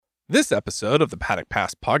This episode of the Paddock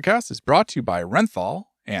Pass podcast is brought to you by Renthal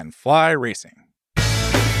and Fly Racing.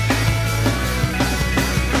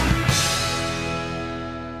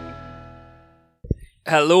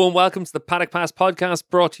 Hello and welcome to the Paddock Pass podcast,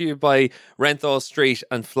 brought to you by Renthal Street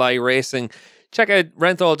and Fly Racing. Check out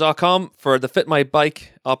renthal.com for the Fit My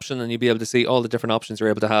Bike option, and you'll be able to see all the different options you're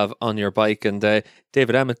able to have on your bike. And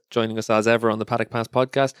David Emmett joining us as ever on the Paddock Pass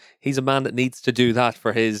podcast. He's a man that needs to do that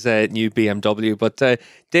for his new BMW. But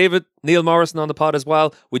David, Neil Morrison on the pod as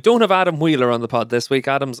well. We don't have Adam Wheeler on the pod this week.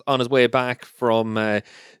 Adam's on his way back from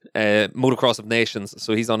Motocross of Nations,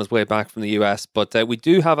 so he's on his way back from the US. But we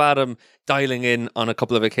do have Adam dialing in on a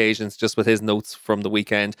couple of occasions just with his notes from the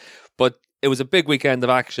weekend. But it was a big weekend of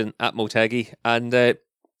action at Motegi. And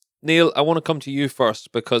Neil, I want to come to you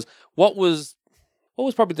first, because what was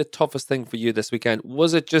probably the toughest thing for you this weekend?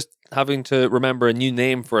 Was it just having to remember a new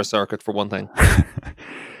name for a circuit, for one thing?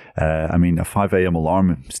 I mean, a 5 a.m.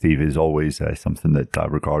 alarm, Steve, is always something that I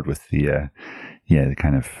regard with the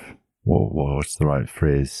kind of, what's the right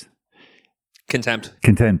phrase?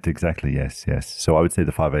 Contempt, exactly, yes. So I would say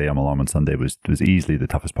the 5 a.m. alarm on Sunday was easily the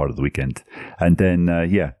toughest part of the weekend. And then,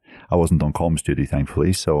 I wasn't on comms duty,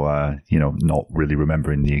 thankfully, so, not really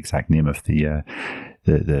remembering the exact name of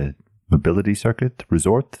the mobility circuit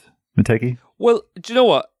resort, Motegi. Well, do you know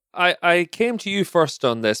what? I came to you first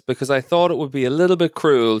on this because I thought it would be a little bit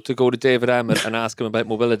cruel to go to David Emmett and ask him about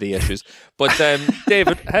mobility issues. But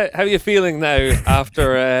David, how are you feeling now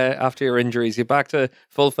after your injuries? You back to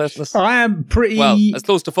full fitness? I am pretty as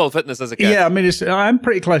close to full fitness as it gets. Yeah, I mean, I'm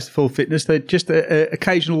pretty close to full fitness. They're just the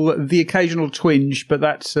occasional twinge, but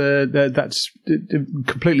that's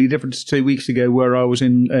completely different to 2 weeks ago where I was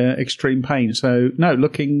in extreme pain. So no,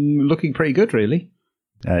 looking pretty good, really.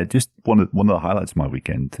 Just one of the highlights of my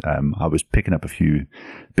weekend, I was picking up a few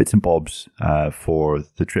bits and bobs for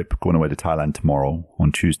the trip going away to Thailand tomorrow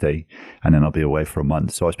on Tuesday, and then I'll be away for a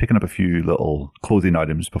month. So I was picking up a few little clothing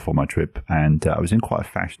items before my trip, and I was in quite a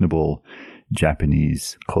fashionable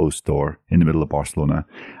Japanese clothes store in the middle of Barcelona.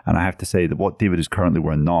 And I have to say that what David is currently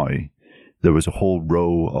wearing now, there was a whole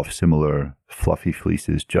row of similar fluffy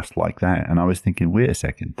fleeces just like that. And I was thinking, wait a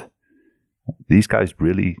second, these guys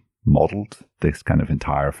really modeled this kind of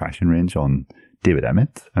entire fashion range on David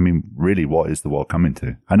Emmett? I mean, really, what is the world coming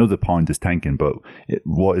to? I know the pound is tanking, but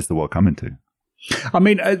what is the world coming to? I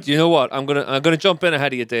mean, do you know what? I'm gonna jump in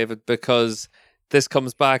ahead of you, David, because this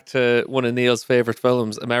comes back to one of Neil's favorite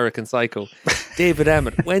films, American Psycho. David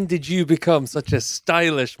Emmett, when did you become such a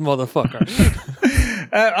stylish motherfucker?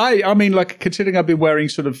 I mean, like, considering I've been wearing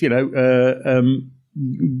sort of,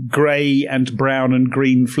 grey and brown and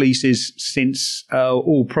green fleeces since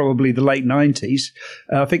probably the late 90s.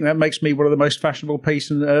 I think that makes me one of the most fashionable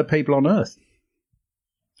people on earth.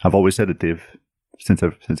 I've always said it, Dave, since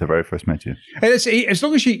I very first met you. As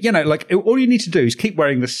long as all you need to do is keep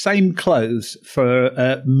wearing the same clothes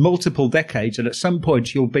for multiple decades, and at some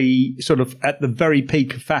point you'll be sort of at the very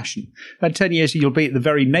peak of fashion. And 10 years you'll be at the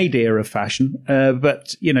very nadir of fashion,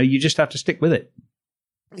 but you just have to stick with it.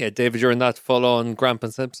 Yeah, David, you're in that full-on Gramp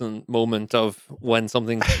and Simpson moment of when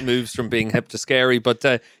something moves from being hip to scary, but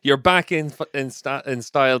you're back in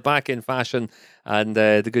style, back in fashion, and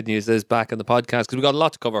the good news is back in the podcast, because we've got a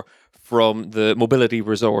lot to cover from the Mobility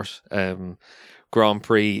Resort Grand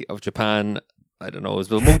Prix of Japan. I don't know, it was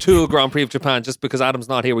the Motul Grand Prix of Japan. Just because Adam's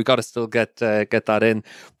not here, we got to still get that in.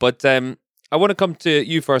 But I want to come to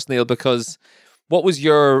you first, Neil, because what was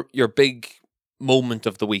your big moment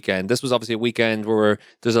of the weekend? This was obviously a weekend where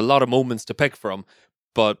there's a lot of moments to pick from,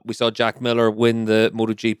 but we saw Jack Miller win the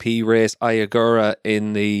MotoGP race, Ayagura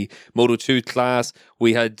in the Moto2 class.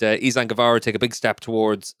 We had Izan Guevara take a big step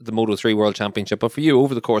towards the Moto3 World Championship. But for you,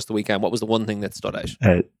 over the course of the weekend, what was the one thing that stood out?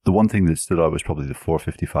 The one thing that stood out was probably the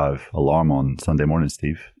 4:55 alarm on Sunday morning,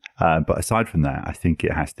 Steve. But aside from that, I think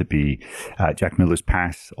it has to be Jack Miller's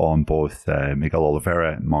pass on both Miguel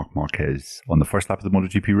Oliveira and Marc Marquez on the first lap of the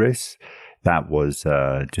MotoGP race. That was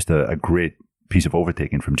just a great piece of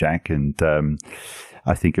overtaking from Jack. And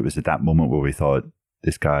I think it was at that moment where we thought,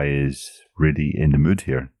 this guy is really in the mood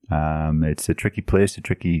here. It's a tricky place,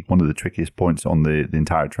 one of the trickiest points on the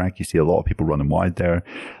entire track. You see a lot of people running wide there,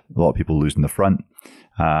 a lot of people losing the front.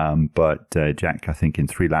 But Jack, I think in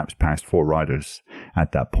 3 laps, passed 4 riders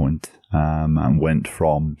at that point, and went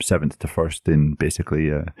from 7th to 1st in basically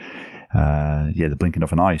the blinking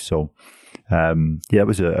of an eye. So it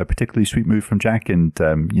was a particularly sweet move from Jack, and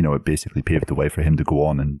it basically paved the way for him to go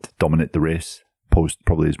on and dominate the race, post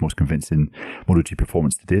probably his most convincing MotoGP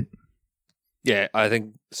performance to date. Yeah, I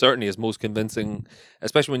think certainly is most convincing,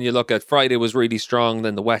 especially when you look at Friday was really strong,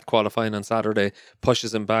 then the wet qualifying on Saturday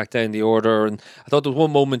pushes him back down the order. And I thought there was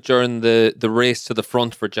one moment during the race to the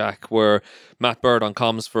front for Jack where Matt Bird on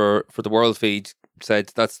comms for the World Feed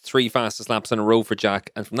said that's 3 fastest laps in a row for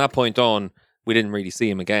Jack. And from that point on, we didn't really see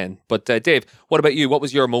him again. But Dave, what about you? What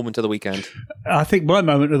was your moment of the weekend? I think my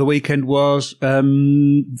moment of the weekend was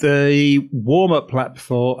the warm-up lap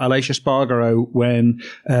for Aleix Espargaro when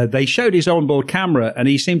they showed his onboard camera and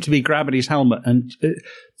he seemed to be grabbing his helmet. And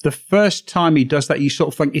the first time he does that, you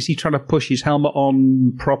sort of think, is he trying to push his helmet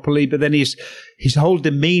on properly? But then his whole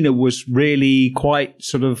demeanour was really quite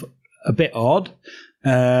sort of a bit odd.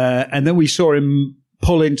 And then we saw him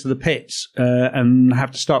pull into the pits and have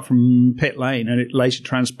to start from pit lane. And it later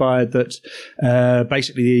transpired that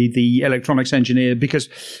basically the electronics engineer, because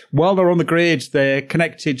while they're on the grid, they're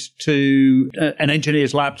connected to an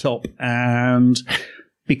engineer's laptop. And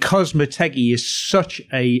because Motegi is such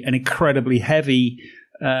an incredibly heavy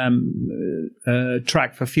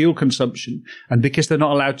track for fuel consumption, and because they're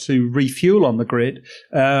not allowed to refuel on the grid,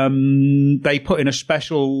 they put in a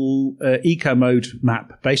special eco mode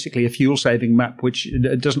map, basically a fuel saving map, which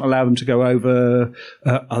doesn't allow them to go over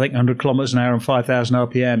I think 100 kilometers an hour and 5,000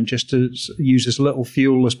 RPM, just to use as little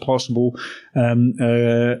fuel as possible,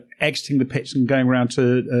 exiting the pits and going around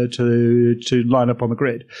to line up on the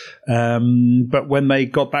grid. But when they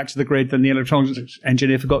got back to the grid, then the electronics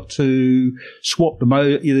engineer forgot to swap the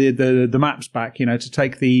maps back, to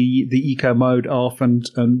take the eco mode off and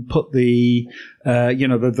put the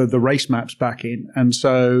race maps back in. And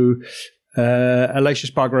so Aleix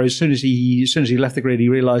Espargaro, as soon as he left the grid, he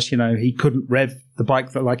realized he couldn't rev the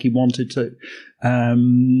bike like he wanted to.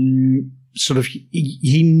 Sort of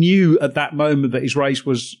he knew at that moment that his race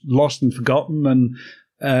was lost and forgotten, and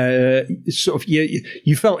sort of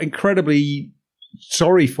you felt incredibly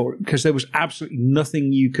sorry for him because there was absolutely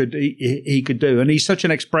nothing he could do. And he's such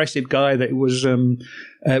an expressive guy that it was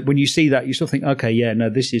when you see that, you sort of think, okay, yeah, no,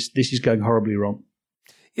 this is going horribly wrong.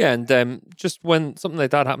 Yeah, and just when something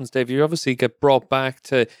like that happens, Dave, you obviously get brought back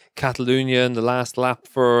to Catalonia in the last lap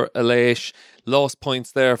for Aleix. Lost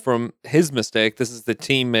points there from his mistake. This is the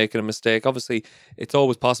team making a mistake. Obviously, it's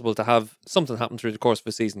always possible to have something happen through the course of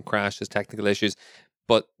a season, crashes, technical issues.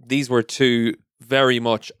 But these were 2 very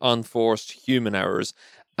much unforced human errors,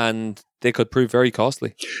 and they could prove very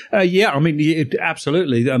costly. Yeah, I mean,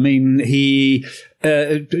 absolutely. I mean, he,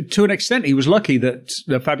 to an extent, he was lucky that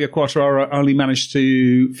Fabio Quartararo only managed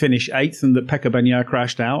to finish 8th and that Pecco Bagnaia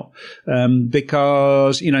crashed out,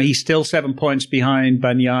 because, he's still 7 points behind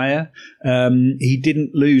Bagnaia. He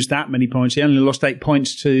didn't lose that many points. He only lost 8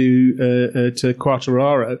 points to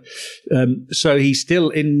Quartararo. So he's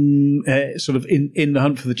still in the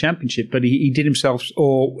hunt for the championship, but he did himself.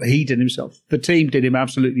 The team did him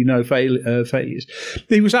absolutely no failures.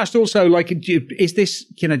 He was asked also, like, is this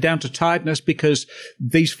down to tiredness, because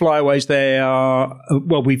these flyaways, they are,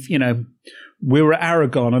 well, we were at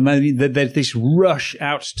Aragon and then there's this rush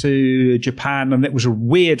out to Japan, and it was a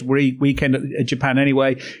weird weekend at Japan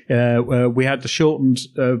anyway. We had the shortened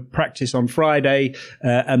practice on Friday,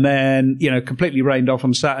 and then, completely rained off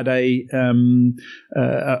on Saturday.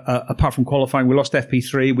 Apart from qualifying, we lost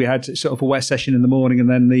FP3. We had sort of a wet session in the morning,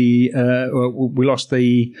 and then we lost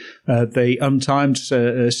the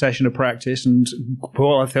untimed session of practice, and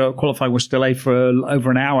qualifying was delayed for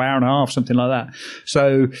over an hour and a half, something like that.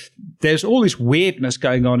 So there's all this weirdness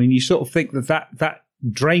going on, and you sort of think that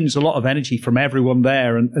drains a lot of energy from everyone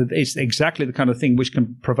there, and it's exactly the kind of thing which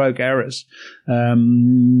can provoke errors.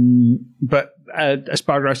 But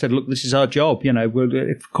Espargaro said, "Look, this is our job.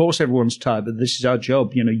 Of course everyone's tired, but this is our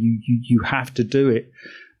job. You have to do it.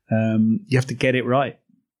 You have to get it right."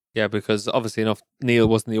 Yeah, because obviously enough, Neil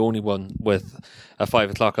wasn't the only one with a 5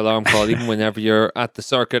 o'clock alarm call. Even whenever you're at the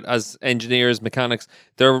circuit as engineers, mechanics,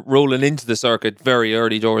 they're rolling into the circuit very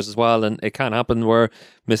early doors as well. And it can happen where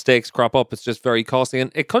mistakes crop up. It's just very costly.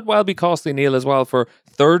 And it could well be costly, Neil, as well, for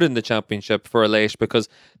 3rd in the championship for Aleix, because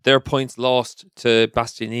their points lost to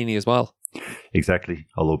Bastianini as well. Exactly.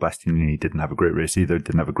 Although Bastianini didn't have a great race either,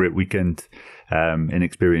 didn't have a great weekend.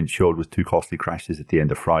 Inexperience showed with 2 costly crashes at the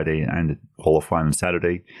end of Friday and qualifying on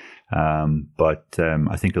Saturday. But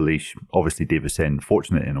I think Aleix, obviously David Sen,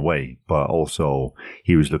 fortunate in a way, but also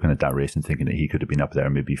he was looking at that race and thinking that he could have been up there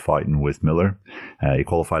maybe fighting with Miller. He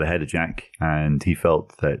qualified ahead of Jack, and he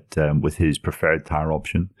felt that with his preferred tyre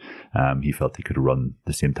option, he felt he could have run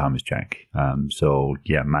the same time as Jack. So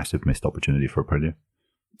yeah, massive missed opportunity for Aprilia.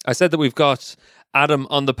 I said that we've got Adam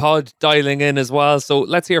on the pod dialing in as well. So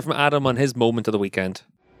let's hear from Adam on his moment of the weekend.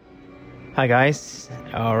 Hi guys.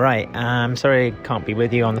 All right. Sorry I can't be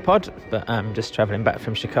with you on the pod, but I'm just travelling back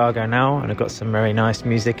from Chicago now, and I've got some very nice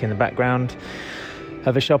music in the background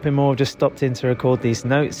of a shopping mall. Just stopped in to record these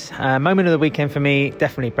notes. Moment of the weekend for me,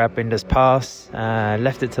 definitely Brad Binder's pass.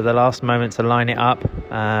 Left it to the last moment to line it up.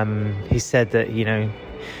 He said that,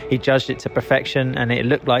 he judged it to perfection, and it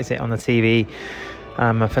looked like it on the TV.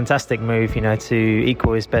 A fantastic move, to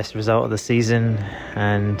equal his best result of the season.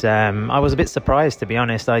 And I was a bit surprised, to be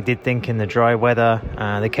honest. I did think in the dry weather,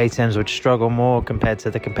 the KTMs would struggle more compared to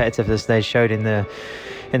the competitiveness they showed in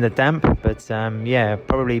the damp. But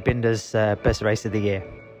probably Binder's best race of the year.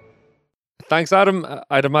 Thanks, Adam.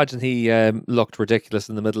 I'd imagine he looked ridiculous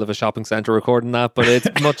in the middle of a shopping centre recording that, but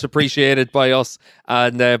it's much appreciated by us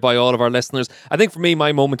and by all of our listeners. I think for me,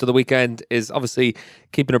 my moment of the weekend is obviously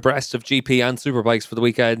keeping abreast of GP and Superbikes for the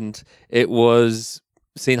weekend. It was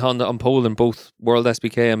seeing Honda on pole in both World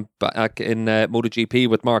SBK and back in MotoGP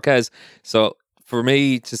with Marquez. So for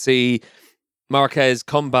me to see Marquez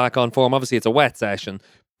come back on form, obviously it's a wet session,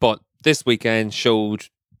 but this weekend showed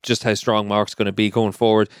just how strong Mark's going to be going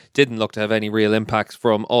forward. Didn't look to have any real impacts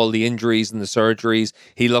from all the injuries and the surgeries.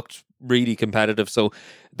 He looked really competitive, so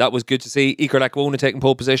that was good to see. Iker Lecuona taking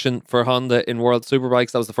pole position for Honda in World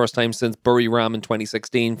Superbikes. That was the first time since Buriram in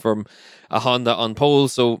 2016 from a Honda on pole,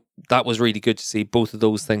 so that was really good to see both of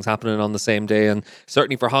those things happening on the same day. And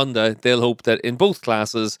certainly for Honda, they'll hope that in both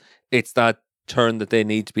classes it's that turn that they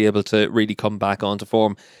need to be able to really come back onto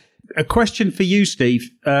form. A question for you, Steve.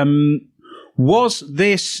 Was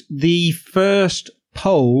this the first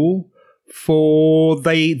pole for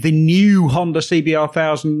the new Honda CBR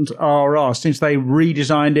 1000 RR since they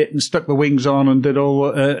redesigned it and stuck the wings on and did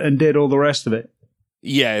all the rest of it?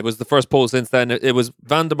 Yeah, it was the first pole since then. It was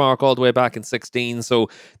Van der Mark all the way back in 2016, so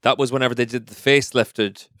that was whenever they did the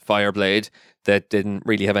facelifted Fireblade that didn't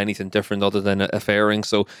really have anything different other than a fairing.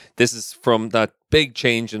 So this is from that big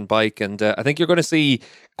change in bike, and I think you're going to see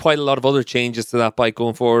quite a lot of other changes to that bike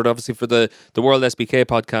going forward. Obviously for the World SBK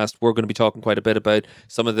podcast, we're going to be talking quite a bit about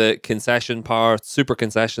some of the concession parts, super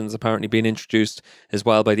concessions apparently being introduced as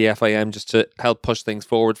well by the FIM just to help push things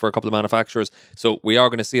forward for a couple of manufacturers. So we are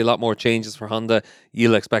going to see a lot more changes for Honda.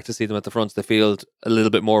 You'll expect to see them at the front of the field a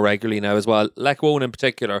little bit more regularly now as well. Lecuona in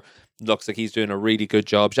particular looks like he's doing a really good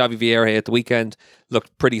job. Xavi Vierge at the weekend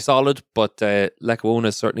looked pretty solid, but Lecuona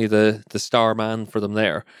is certainly the star man for them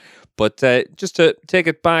there. But just to take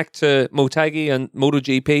it back to Motegi and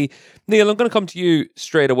MotoGP, Neil, I'm going to come to you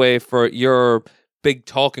straight away for your big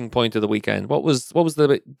talking point of the weekend. What was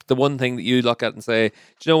the one thing that you look at and say, do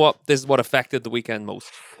you know what, this is what affected the weekend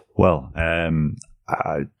most? Well,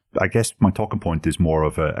 I guess my talking point is more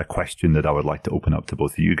of a question that I would like to open up to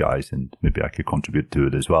both of you guys, and maybe I could contribute to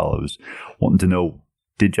it as well. I was wanting to know,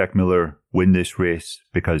 did Jack Miller win this race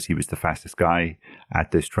because he was the fastest guy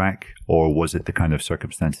at this track, or was it the kind of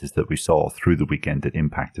circumstances that we saw through the weekend that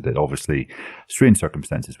impacted it? Obviously, strange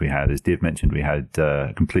circumstances we had. As Dave mentioned, we had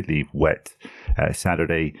a completely wet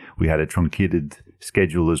Saturday. We had a truncated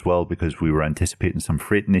schedule as well because we were anticipating some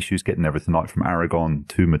freighting issues, getting everything out from Aragon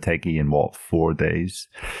to Motegi in 4 days.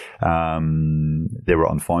 They were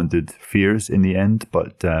unfounded fears in the end,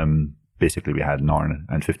 but basically we had an hour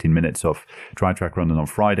and 15 minutes of dry track running on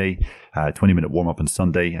Friday, 20-minute warm-up on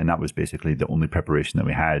Sunday, and that was basically the only preparation that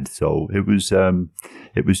we had. So it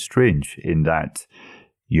was strange in that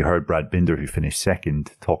you heard Brad Binder, who finished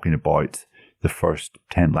second, talking about the first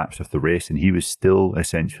 10 laps of the race, and he was still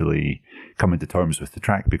essentially coming to terms with the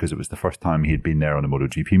track because it was the first time he had been there on a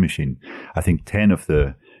MotoGP machine. I think 10 of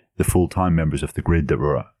the full-time members of the grid that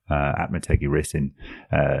were at Motegi racing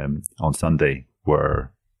on Sunday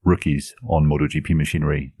were rookies on MotoGP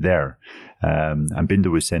machinery there. And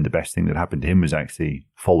Binder was saying the best thing that happened to him was actually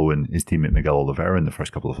following his teammate Miguel Oliveira in the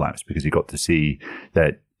first couple of laps, because he got to see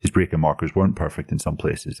that his braking markers weren't perfect in some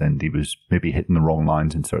places and he was maybe hitting the wrong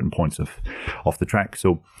lines in certain points of the track.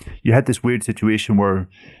 So you had this weird situation where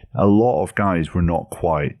a lot of guys were not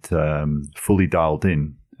quite fully dialed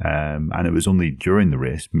in. And it was only during the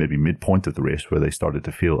race, maybe midpoint of the race, where they started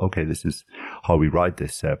to feel, okay, this is how we ride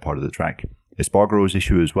this part of the track. Espargaro's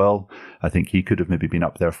issue as well. I think he could have maybe been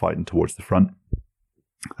up there fighting towards the front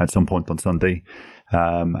at some point on Sunday.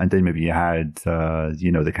 And then maybe you had,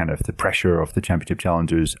 the kind of the pressure of the championship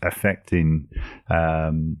challengers affecting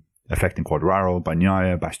Quartararo,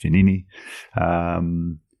 Bagnaia, Bastianini.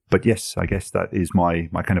 But yes, I guess that is my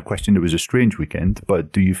kind of question. It was a strange weekend,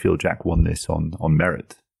 but do you feel Jack won this on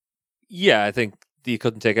merit? Yeah, I think you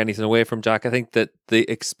couldn't take anything away from Jack. I think that the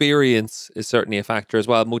experience is certainly a factor as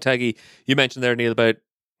well. Motegi, you mentioned there, Neil, about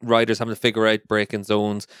riders having to figure out braking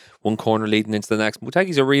zones, one corner leading into the next.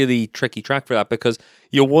 Motegi's a really tricky track for that because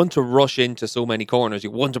you want to rush into so many corners.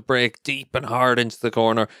 You want to brake deep and hard into the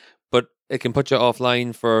corner, but it can put you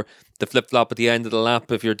offline for the flip-flop at the end of the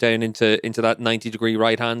lap if you're down into that 90-degree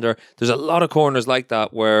right-hander. There's a lot of corners like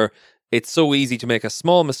that where it's so easy to make a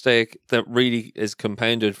small mistake that really is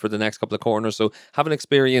compounded for the next couple of corners. So having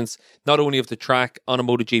experience not only of the track on a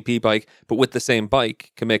MotoGP bike, but with the same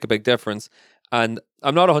bike can make a big difference. And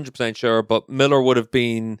I'm not 100% sure, but Miller would have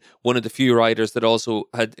been one of the few riders that also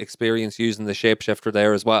had experience using the shapeshifter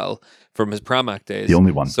there as well from his Pramac days. The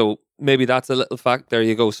only one. So maybe that's a little fact. There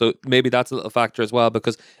you go. So maybe that's a little factor as well,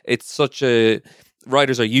 because it's such a...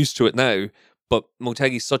 Riders are used to it now, but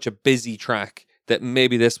Motegi's such a busy track that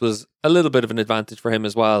maybe this was a little bit of an advantage for him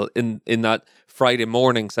as well in that Friday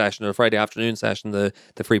morning session or Friday afternoon session, the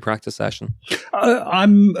free practice session.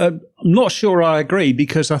 I'm not sure I agree,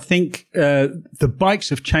 because I think the bikes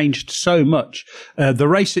have changed so much. The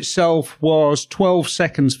race itself was 12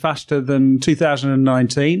 seconds faster than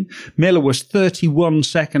 2019. Miller was 31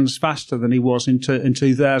 seconds faster than he was in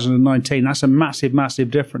 2019. That's a massive, massive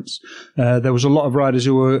difference. There was a lot of riders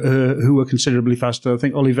who were considerably faster. I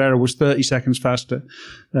think Oliveira was 30 seconds faster.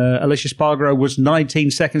 Alicia Spargaro was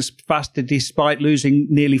 19 seconds faster despite losing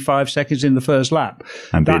nearly 5 seconds in the first lap.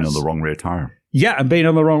 And being on the wrong rear tyre. Yeah, and being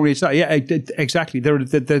on the wrong rear tyre. Yeah, exactly.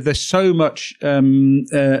 There's so much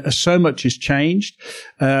has changed.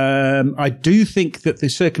 I do think that the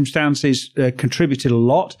circumstances contributed a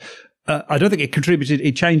lot. I don't think it contributed.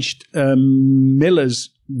 It changed Miller's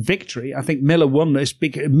victory. I think Miller won this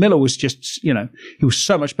because Miller was just, he was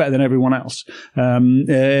so much better than everyone else.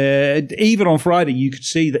 Even on Friday, you could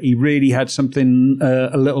see that he really had something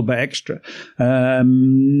a little bit extra.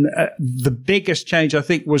 The biggest change, I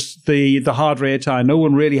think, was the hard rear tyre. No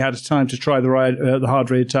one really had time to try the hard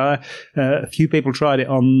rear tyre. A few people tried it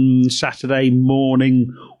on Saturday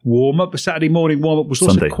morning warm-up. Saturday morning warm-up was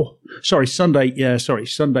also... Sunday. Yeah,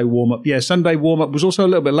 Sunday warm-up. Yeah, Sunday warm-up was also a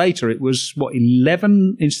little bit later. It was,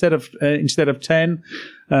 11 instead of 10.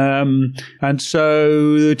 And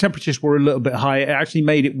so the temperatures were a little bit high. It actually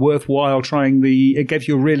made it worthwhile trying it gave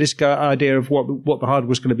you a realistic idea of what the hard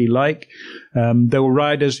was going to be like. There were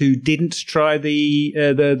riders who didn't try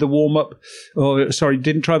the warm-up,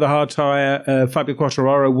 didn't try the hard tyre. Fabio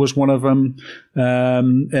Quartararo was one of them.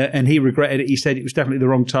 And he regretted it. He said it was definitely the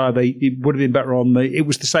wrong tyre. It would have been better it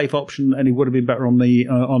was the safe option, and he would have been better on the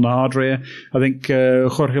hard rear. I think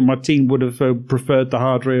Jorge Martin would have preferred the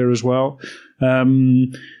hard rear as well.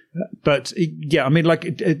 But yeah, I mean,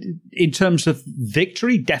 in terms of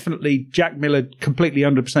victory, definitely Jack Miller completely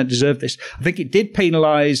 100% deserved this. I think it did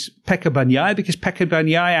penalise Pecco Bagnaia, because Pecco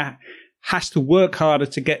Bagnaia has to work harder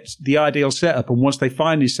to get the ideal setup, and once they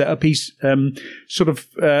find his setup, he's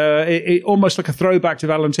almost like a throwback to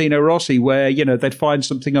Valentino Rossi, where they'd find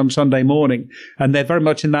something on Sunday morning, and they're very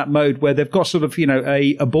much in that mode where they've got sort of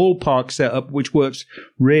a ballpark setup which works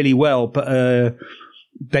really well, but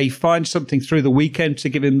they find something through the weekend to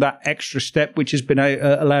give him that extra step, which has been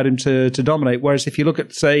allowed him to dominate. Whereas if you look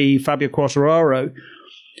at, say, Fabio Quartararo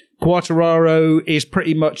is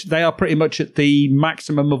pretty much at the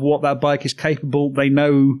maximum of what that bike is capable. They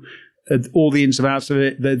know all the ins and outs of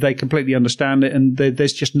it. They completely understand it, and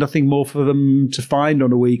there's just nothing more for them to find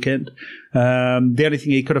on a weekend. The only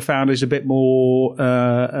thing he could have found is a bit more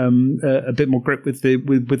grip with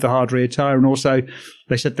the hard rear tyre, and also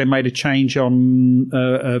they said they made a change on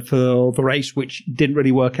for the race, which didn't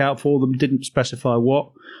really work out for them. Didn't specify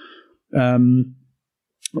what.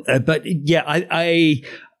 But yeah,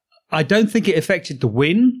 I don't think it affected the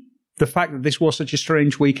win. The fact that this was such a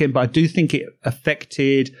strange weekend, but I do think it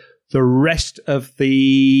affected the rest of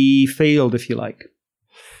the field, if you like.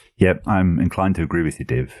 Yeah, I'm inclined to agree with you,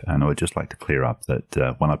 Dave. And I would just like to clear up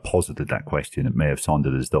that when I posited that question, it may have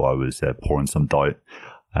sounded as though I was pouring some doubt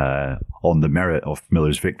on the merit of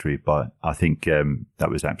Miller's victory. But I think that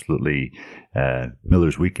was absolutely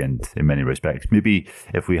Miller's weekend in many respects. Maybe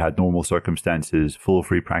if we had normal circumstances, full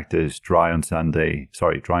free practice, dry on Saturday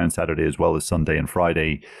as well as Sunday and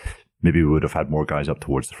Friday, maybe we would have had more guys up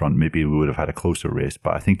towards the front. Maybe we would have had a closer race.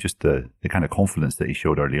 But I think just the kind of confidence that he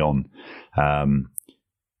showed early on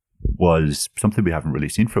was something we haven't really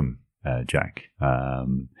seen from Jack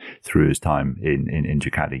through his time in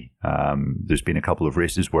Ducati. There's been a couple of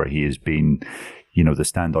races where he has been, the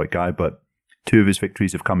standout guy, but 2 of his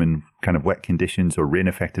victories have come in kind of wet conditions or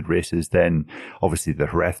rain-affected races. Then, obviously, the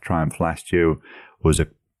Jerez triumph last year was a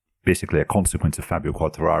basically a consequence of Fabio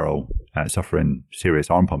Quartararo suffering serious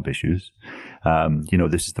arm pump issues.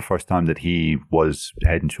 This is the first time that he was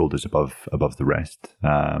head and shoulders above the rest,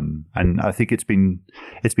 and I think it's been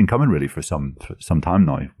coming really for some time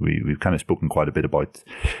now. We've kind of spoken quite a bit about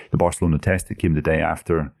the Barcelona test that came the day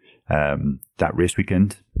after that race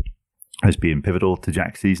weekend as being pivotal to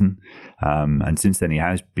Jack's season, and since then he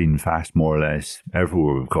has been fast more or less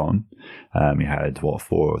everywhere we've gone. He had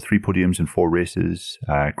 3 podiums in 4 races,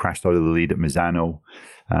 crashed out of the lead at Misano,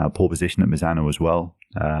 pole position at Misano as well.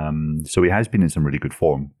 So he has been in some really good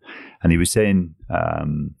form, and he was saying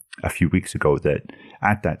a few weeks ago that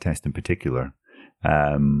at that test in particular,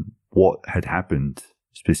 what had happened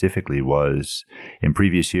specifically was in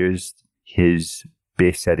previous years his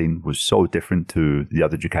base setting was so different to the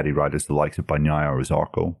other Ducati riders, the likes of Bagnaia or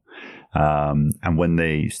Zarco. And when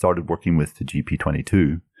they started working with the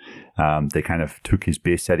GP22, they kind of took his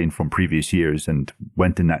base setting from previous years and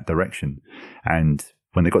went in that direction. And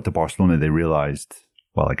when they got to Barcelona, they realized,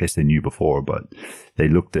 well, I guess they knew before, but they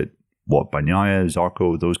looked at what Bagnaia,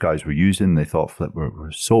 Zarco, those guys were using. They thought, flip,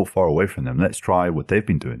 we're so far away from them. Let's try what they've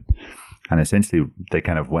been doing. And essentially, they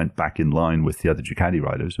kind of went back in line with the other Ducati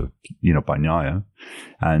riders, or, Bagnaia.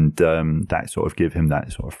 And that sort of gave him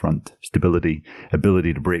that sort of front stability,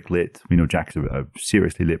 ability to brake late. We know Jack's a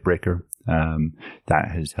seriously late braker.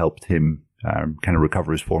 That has helped him kind of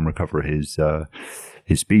recover his form, recover his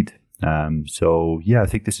speed. So, I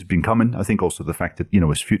think this has been coming. I think also the fact that,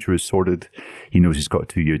 his future is sorted. He knows he's got a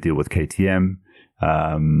 2-year deal with KTM.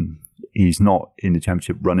 He's not in the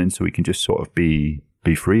championship running, so he can just sort of be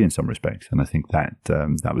free in some respects. And I think that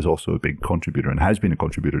that was also a big contributor and has been a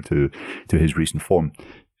contributor to his recent form.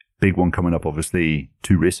 Big one coming up, obviously,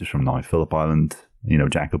 2 races from now, Phillip Island.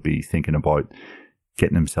 Jack will be thinking about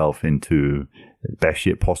getting himself into the best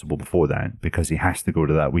shape possible before that, because he has to go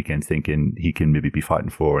to that weekend thinking he can maybe be fighting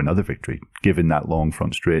for another victory, given that long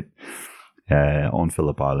front straight on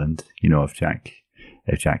Phillip Island. If Jack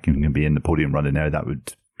can be in the podium running there, that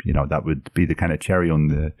would be the kind of cherry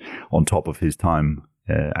on top of his time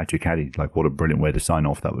at Ducati. Like, what a brilliant way to sign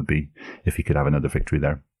off that would be if he could have another victory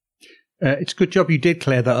there. It's a good job you did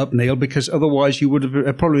clear that up, Neil, because otherwise you would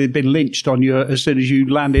have probably been lynched on you as soon as you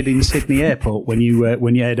landed in Sydney Airport when you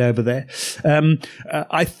head over there.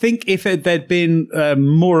 I think if there'd been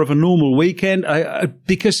more of a normal weekend,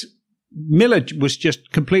 because Miller was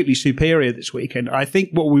just completely superior this weekend, I think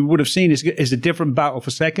what we would have seen is a different battle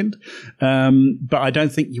for second. But I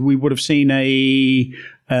don't think we would have seen I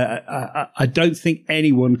don't think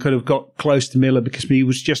anyone could have got close to Miller, because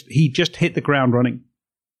he just hit the ground running.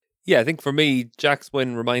 Yeah, I think for me, Jack's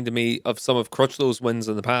win reminded me of some of Crutchlow's wins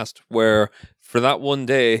in the past, where for that one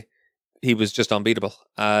day, he was just unbeatable.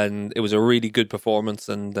 And it was a really good performance.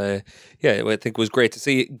 And I think it was great to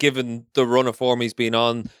see, given the run of form he's been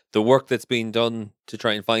on, the work that's been done to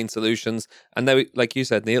try and find solutions. And now, like you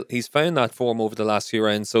said, Neil, he's found that form over the last few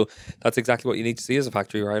rounds. So that's exactly what you need to see as a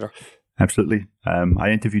factory rider. Absolutely.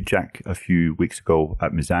 I interviewed Jack a few weeks ago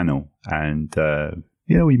at Misano, and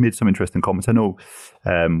we made some interesting comments. I know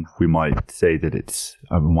we might say that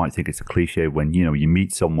we might think it's a cliche when, you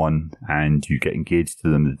meet someone and you get engaged to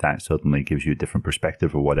them, that suddenly gives you a different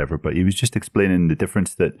perspective or whatever. But he was just explaining the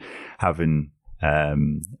difference that having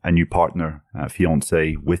a new partner, a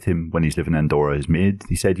fiance with him when he's living in Andorra has made.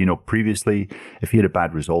 He said, previously, if he had a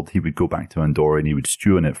bad result, he would go back to Andorra and he would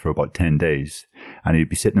stew in it for about 10 days. And he'd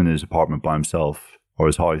be sitting in his apartment by himself, or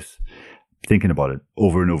his house, thinking about it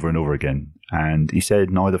over and over and over again. And he said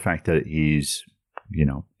now the fact that he's,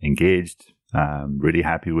 engaged, really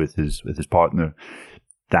happy with his partner,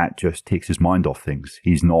 that just takes his mind off things.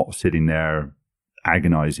 He's not sitting there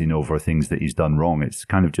agonizing over things that he's done wrong. It's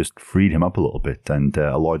kind of just freed him up a little bit and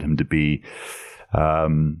allowed him to be,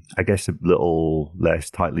 I guess, a little less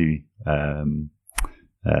tightly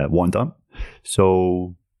wound up.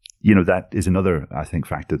 So, that is another, I think,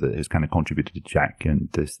 factor that has kind of contributed to Jack and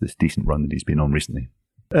this decent run that he's been on recently.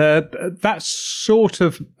 That sort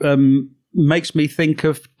of makes me think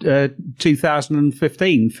of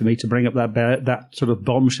 2015 for me to bring up that sort of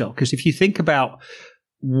bombshell. Because if you think about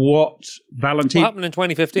what Valentino... What happened in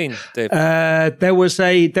 2015, Dave? There was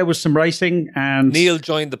some racing, and Neil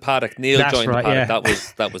joined the paddock. That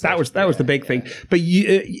was the big thing. But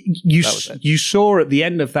you saw at the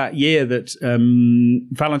end of that year that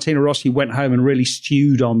Valentino Rossi went home and really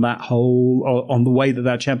stewed on on the way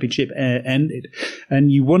that championship ended,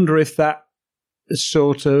 and you wonder if that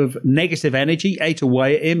sort of negative energy ate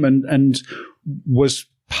away at him and was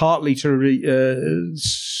partly to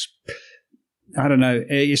I don't know,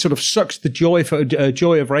 it sort of sucks the joy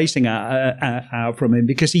of racing out from him,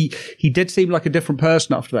 because he did seem like a different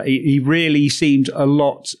person after that. He really seemed a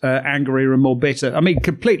lot angrier and more bitter. I mean,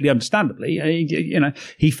 completely understandably,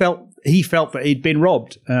 he felt that he'd been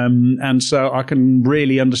robbed, and so I can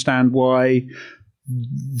really understand why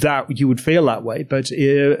that you would feel that way. But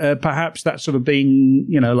perhaps that sort of being,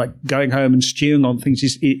 like going home and stewing on things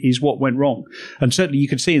is what went wrong. And certainly you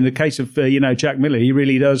can see in the case of, Jack Miller, he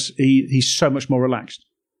really does. He's so much more relaxed.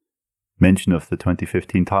 Mention of the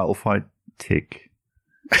 2015 title fight, tick.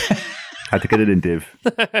 Had to get it in, Div.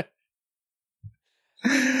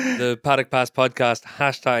 The Paddock Pass podcast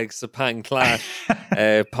hashtag Sepang Clash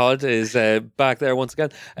pod is back there once again.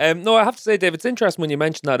 No, I have to say, Dave, it's interesting when you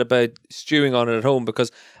mentioned that about stewing on it at home,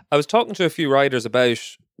 because I was talking to a few riders about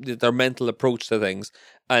their mental approach to things.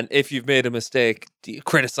 And if you've made a mistake, do you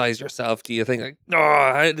criticize yourself? Do you think, like,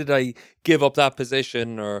 oh, how did I give up that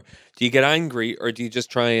position? Or do you get angry, or do you just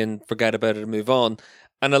try and forget about it and move on?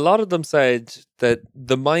 And a lot of them said that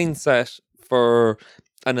the mindset for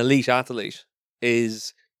an elite athlete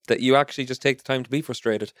is that you actually just take the time to be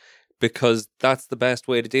frustrated, because that's the best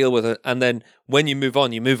way to deal with it. And then when you move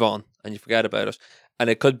on and you forget about it. And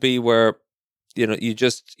it could be where, you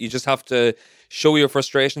just have to show your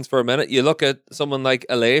frustrations for a minute. You look at someone like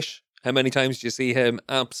Aleix. How many times do you see him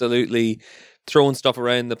absolutely throwing stuff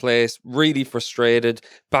around the place, really frustrated,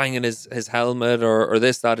 banging his helmet or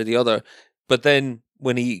this, that, or the other. But then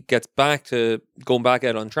when he gets back to going back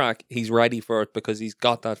out on track, he's ready for it because he's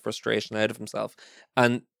got that frustration out of himself.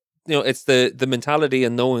 And, it's the mentality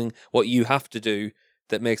and knowing what you have to do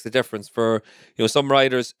that makes the difference. For, some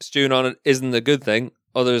riders, stewing on it isn't a good thing.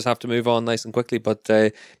 Others have to move on nice and quickly. But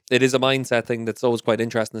it is a mindset thing that's always quite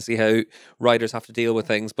interesting to see how riders have to deal with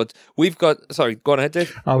things. But we've got... Sorry, go on ahead,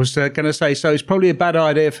 Dave. I was going to say, so it's probably a bad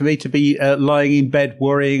idea for me to be lying in bed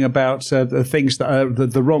worrying about the things that are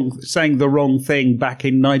saying the wrong thing back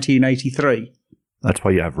in 1983. That's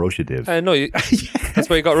why you have Rocha, Dave. No, that's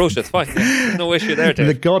why you got Rocha. It's fine. Yeah. There's no issue there, Dave.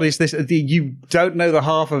 The God is this. You don't know the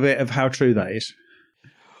half of it of how true that is.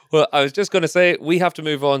 Well, I was just going to say, we have to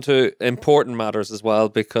move on to important matters as well,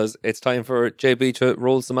 because it's time for JB to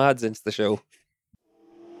roll some ads into the show.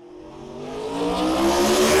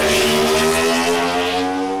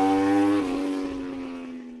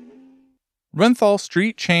 Renthal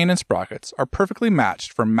street chain and sprockets are perfectly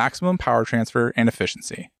matched for maximum power transfer and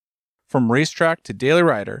efficiency. From racetrack to daily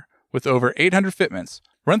rider, with over 800 fitments,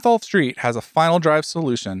 Renthal Street has a final drive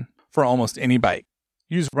solution for almost any bike.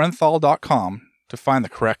 Use renthal.com to find the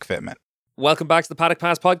correct fitment. Welcome back to the Paddock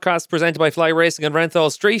Pass podcast, presented by Fly Racing and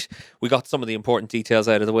Renthal Street. We got some of the important details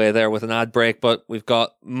out of the way there with an ad break, but we've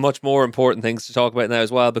got much more important things to talk about now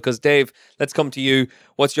as well, because Dave, let's come to you.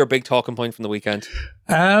 What's your big talking point from the weekend?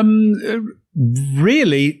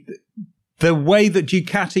 Really, the way that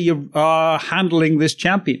Ducati are handling this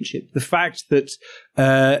championship. The fact that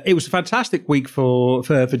it was a fantastic week for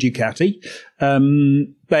Ducati.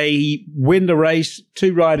 They win the race,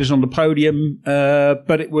 2 riders on the podium,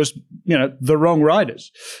 but it was, the wrong riders.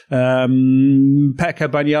 Pecco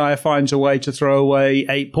Bagnaia finds a way to throw away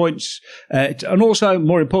 8 points, and also,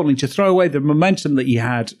 more importantly, to throw away the momentum that he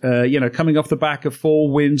had, coming off the back of 4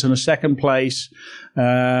 wins and a second place.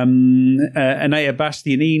 Enea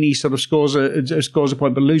Bastianini sort of scores a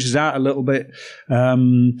point, but loses out a little bit.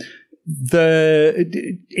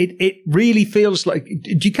 It really feels like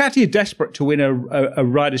Ducati are desperate to win a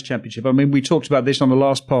riders' championship. I mean, we talked about this on the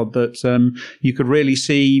last pod, that you could really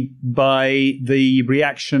see by the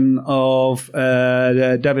reaction of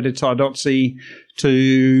Davide Tardozzi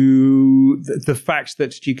to the fact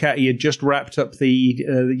that Ducati had just wrapped up the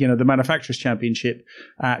manufacturers' championship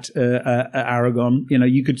at Aragon.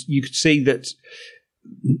 You could see that.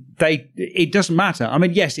 It doesn't matter. I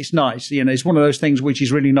mean, yes, it's nice. It's one of those things which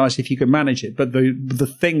is really nice if you can manage it. But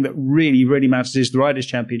the thing that really, really matters is the Riders'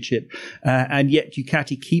 Championship. And yet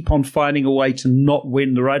Ducati keep on finding a way to not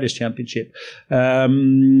win the Riders' Championship.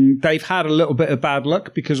 They've had a little bit of bad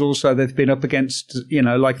luck, because also they've been up against,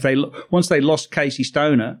 once they lost Casey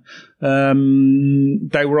Stoner,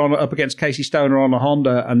 they were up against Casey Stoner on a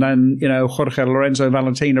Honda, and then, Jorge Lorenzo and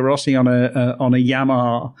Valentino Rossi on a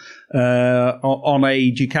Yamaha, on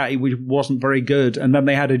a Ducati which wasn't very good, and then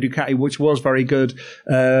they had a Ducati which was very good,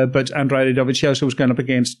 but Andrea Dovizioso was going up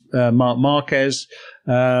against Marc Marquez.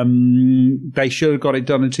 They should have got it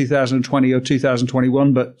done in 2020 or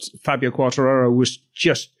 2021, but Fabio Quartararo was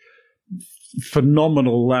just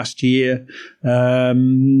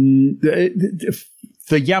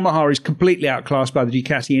the Yamaha is completely outclassed by the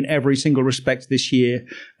Ducati in every single respect this year,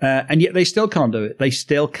 and yet they still can't do it. They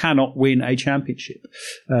still cannot win a championship.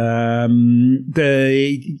 Bagnaia,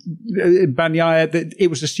 it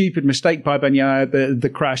was a stupid mistake by Bagnaia, the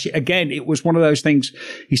crash. Again, it was one of those things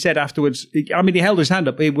he said afterwards. I mean, he held his hand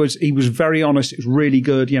up. He was very honest. It was really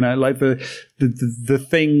good. You know, like the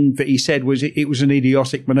thing that he said was it was an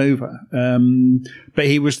idiotic maneuver. But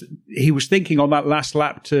he was thinking on that last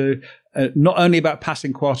lap to not only about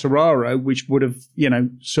passing Quartararo, which would have, you know,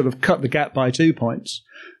 sort of cut the gap by 2 points,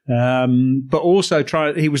 but also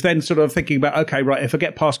he was then sort of thinking about, okay, right, if I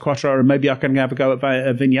get past Quartararo, maybe I can have a go at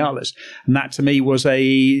Vinales. And that to me was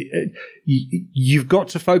you've got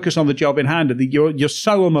to focus on the job in hand. You're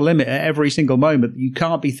so on the limit at every single moment that you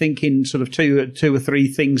can't be thinking sort of two or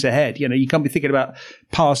three things ahead. You know, you can't be thinking about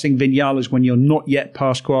passing Vinales when you're not yet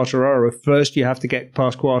past Quartararo. First, you have to get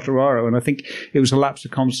past Quartararo. And I think it was a lapse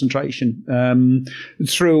of concentration.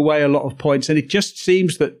 Threw away a lot of points. And it just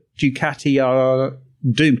seems that Ducati are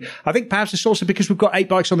doomed. I think perhaps it's also because we've got 8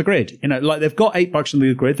 bikes on the grid. You know, like they've got 8 bikes on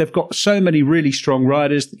the grid. They've got so many really strong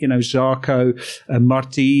riders. You know, Zarco,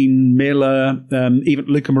 Martin, Miller, even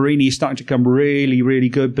Luca Marini is starting to come really, really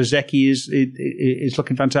good. Bezzecchi is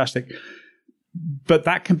looking fantastic. But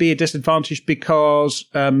that can be a disadvantage because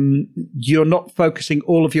you're not focusing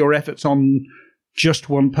all of your efforts on just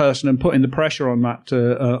one person and putting the pressure on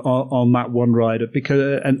that one rider,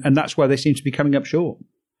 because and that's where they seem to be coming up short.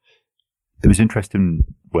 It was interesting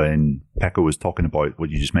when Pecco was talking about what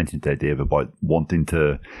you just mentioned there, Dave, about wanting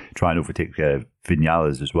to try and overtake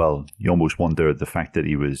Vinales as well. You almost wonder the fact that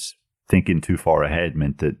he was thinking too far ahead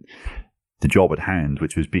meant that the job at hand,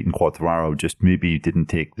 which was beating Quartararo, just maybe didn't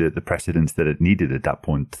take the precedence that it needed at that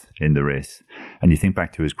point in the race. And you think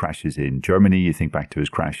back to his crashes in Germany, you think back to his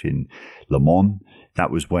crash in Le Mans. That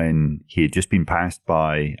was when he had just been passed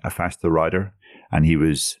by a faster rider and he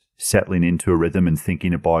was settling into a rhythm and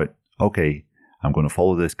thinking about, okay, I'm going to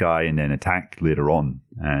follow this guy and then attack later on.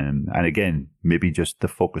 And again, maybe just the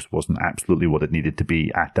focus wasn't absolutely what it needed to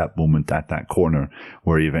be at that moment, at that corner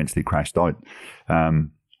where he eventually crashed out.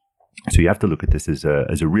 So you have to look at this as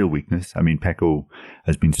a real weakness. I mean, Pecco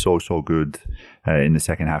has been so good in the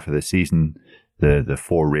second half of the season. The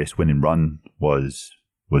 4-race winning run was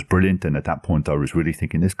brilliant, and at that point I was really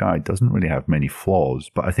thinking this guy doesn't really have many flaws.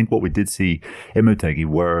 But I think what we did see in Motegi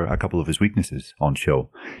were a couple of his weaknesses on show.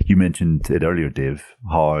 You mentioned it earlier, Dave,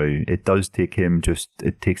 how it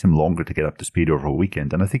takes him longer to get up to speed over a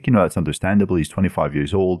weekend. And I think, you know, that's understandable. He's 25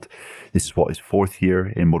 years old. This is his 4th year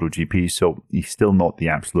in MotoGP, so he's still not the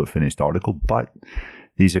absolute finished article, but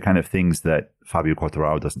these are kind of things that Fabio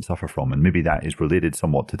Quartararo doesn't suffer from, and maybe that is related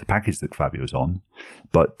somewhat to the package that Fabio's on.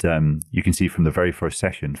 But you can see from the very first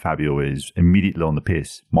session, Fabio is immediately on the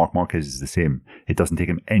pace. Marc Marquez is the same. It doesn't take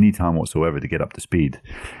him any time whatsoever to get up to speed.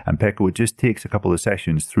 And Pecco, it just takes a couple of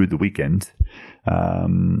sessions through the weekend.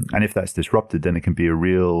 And if that's disrupted, then it can be a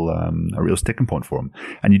real sticking point for him.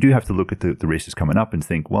 And you do have to look at the races coming up and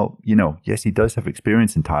think, well, you know, yes, he does have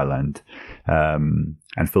experience in Thailand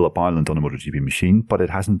and Phillip Island on a MotoGP machine, but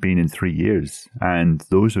it hasn't been in 3 years. And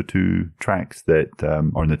those are 2 tracks that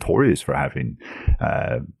are notorious for having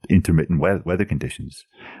intermittent weather conditions.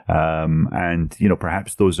 And, you know,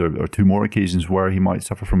 perhaps those are 2 more occasions where he might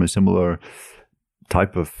suffer from a similar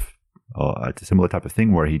type of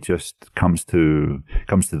thing where he just comes to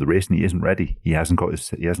the race and he isn't ready. He hasn't got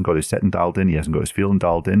his setting dialed in. He hasn't got his feeling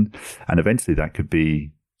dialed in. And eventually that could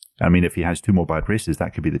be, I mean, if he has 2 more bad races,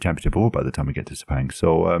 that could be the championship over by the time we get to Sepang.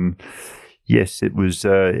 So, yes, it was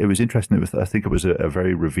interesting. I think it was a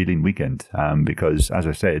very revealing weekend because, as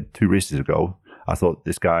I said, 2 races ago, I thought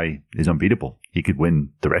this guy is unbeatable. He could win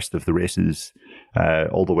the rest of the races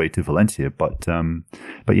all the way to Valencia. But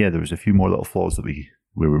yeah, there was a few more little flaws that we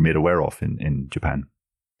were made aware of in Japan.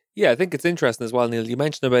 Yeah, I think it's interesting as well, Neil. You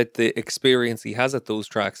mentioned about the experience he has at those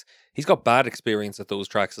tracks. He's got bad experience at those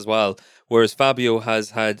tracks as well, whereas Fabio has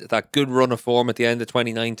had that good run of form at the end of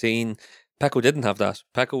 2019. Pecco didn't have that.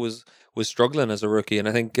 Pecco was struggling as a rookie, and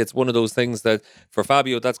I think it's one of those things that for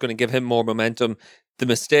Fabio, that's going to give him more momentum. The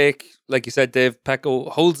mistake, like you said, Dave,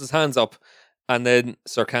 Pecco holds his hands up and then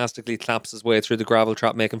sarcastically claps his way through the gravel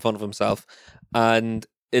trap, making fun of himself. And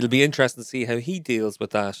it'll be interesting to see how he deals with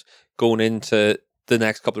that going into the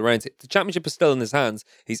next couple of rounds. The championship is still in his hands.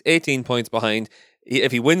 He's 18 points behind.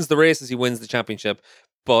 If he wins the races, he wins the championship.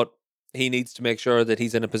 But he needs to make sure that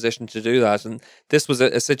he's in a position to do that. And this was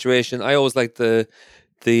a situation, I always like the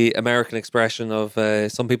American expression of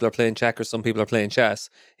some people are playing checkers, some people are playing chess.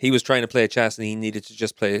 He was trying to play chess and he needed to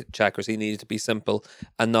just play checkers. He needed to be simple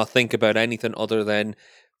and not think about anything other than,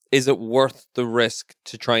 is it worth the risk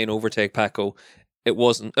to try and overtake Pecco? It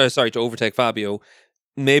wasn't, to overtake Fabio.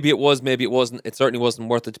 maybe it was, maybe it wasn't. It certainly wasn't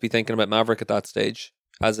worth it to be thinking about Maverick at that stage.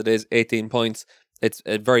 As it is, 18 points. It's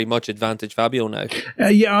a very much advantage Fabio now.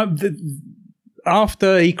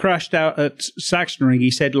 After he crashed out at Sachsenring, he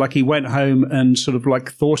said like he went home and sort of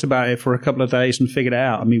like thought about it for a couple of days and figured it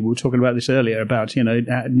out. I mean, we were talking about this earlier about,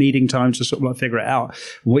 needing time to sort of like figure it out.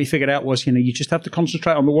 What he figured out was, you just have to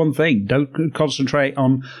concentrate on the one thing. Don't concentrate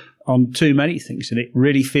on too many things. And it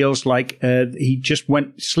really feels like he just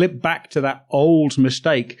slipped back to that old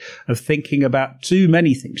mistake of thinking about too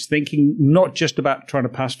many things, thinking not just about trying to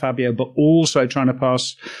pass Fabio, but also trying to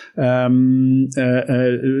pass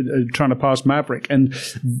Maverick. And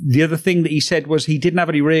the other thing that he said was he didn't have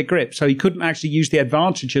any rear grip, so he couldn't actually use the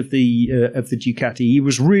advantage of the Ducati. He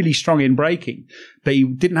was really strong in braking, but he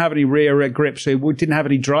didn't have any rear grip, so he didn't have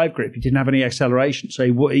any drive grip. He didn't have any acceleration, so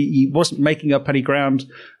he wasn't making up any ground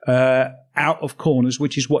out of corners,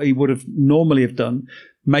 which is what he would have normally have done.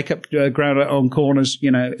 Make up ground on corners,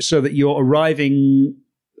 so that you're arriving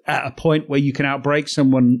at a point where you can outbrake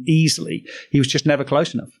someone easily. He was just never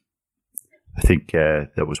close enough. I think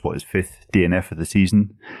that was his fifth DNF of the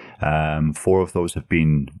season. 4 of those have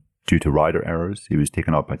been due to rider errors. He was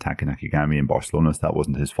taken out by Taka Nakagami in Barcelona, so that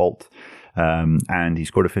wasn't his fault. And he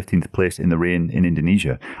scored a 15th place in the rain in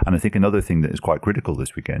Indonesia. And I think another thing that is quite critical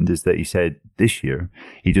this weekend is that he said this year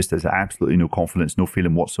he just has absolutely no confidence, no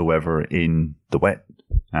feeling whatsoever in the wet.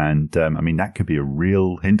 And that could be a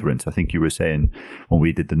real hindrance. I think you were saying when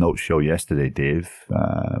we did the note show yesterday, Dave,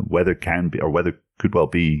 weather could well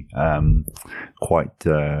be quite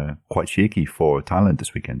shaky for Thailand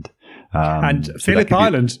this weekend. And Phillip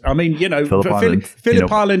Island.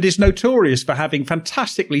 Phillip Island is notorious for having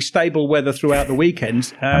fantastically stable weather throughout the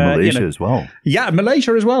weekend. And Malaysia as well. Yeah,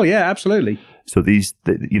 Malaysia as well. Yeah, absolutely. So this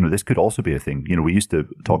could also be a thing. We used to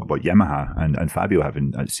talk about Yamaha and Fabio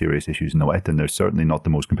having serious issues in the wet, and they're certainly not the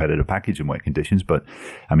most competitive package in wet conditions. But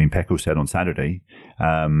Pecco said on Saturday,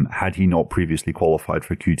 had he not previously qualified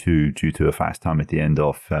for Q2 due to a fast time at the end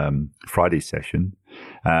of Friday's session,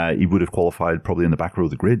 he would have qualified probably in the back row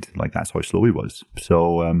of the grid. Like, that's how slow he was.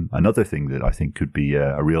 So another thing that I think could be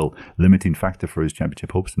a real limiting factor for his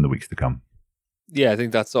championship hopes in the weeks to come. Yeah, I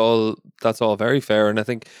think that's all very fair, and I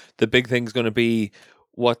think the big thing is going to be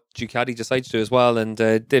what Ducati decides to do as well. And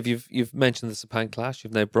Dave, you've mentioned the Sepang Clash.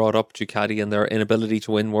 You've now brought up Ducati and their inability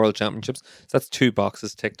to win world championships. So that's 2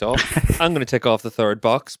 boxes ticked off. I'm going to tick off the 3rd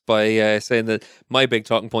box by saying that my big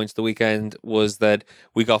talking points the weekend was that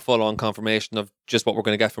we got full-on confirmation of just what we're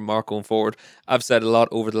going to get from Marc going forward. I've said a lot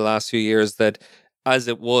over the last few years that as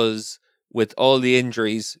it was with all the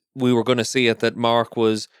injuries, we were going to see it that Marc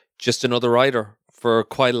was just another rider for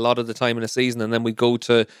quite a lot of the time in a season, and then we'd go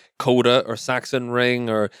to Coda or Sachsenring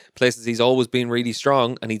or places he's always been really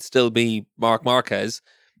strong, and he'd still be Marc Marquez.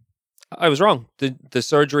 I was wrong. The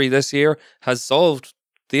surgery this year has solved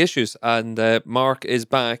the issues, and Marc is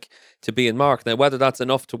back to being Marc. Now, whether that's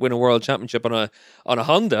enough to win a world championship on a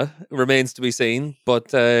Honda remains to be seen,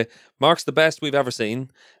 but Marc's the best we've ever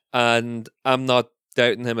seen, and I'm not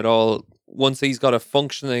doubting him at all. Once he's got a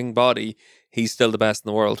functioning body, he's still the best in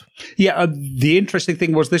the world. Yeah, the interesting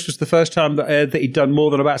thing was this was the first time that he'd done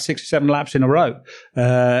more than about 6 or 7 laps in a row.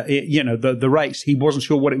 The race, he wasn't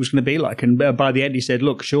sure what it was going to be like. And by the end, he said,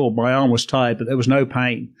 look, sure, my arm was tired, but there was no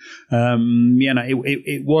pain.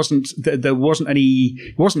 It wasn't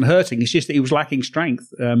hurting. It's just that he was lacking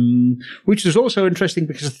strength, which was also interesting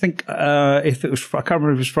because I think I can't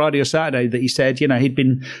remember if it was Friday or Saturday that he said, he'd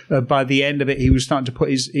been, by the end of it, he was starting to put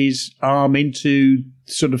his arm into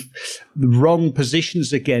sort of the wrong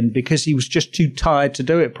positions again because he was just too tired to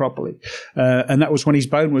do it properly. And that was when his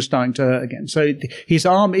bone was starting to hurt again. So his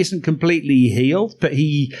arm isn't completely healed, but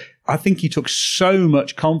I think he took so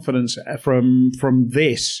much confidence from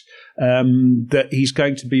this that he's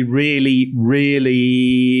going to be really,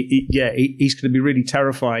 really, he's going to be really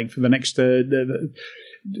terrifying for the next,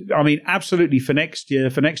 absolutely for next year,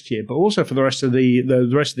 but also for the rest of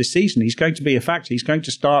the rest of the season. He's going to be a factor. He's going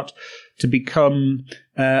to start to become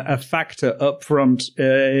a factor up front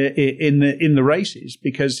in the races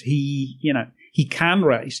because he can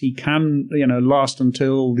race. He can last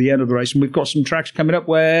until the end of the race. And we've got some tracks coming up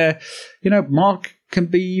where Marc can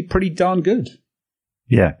be pretty darn good.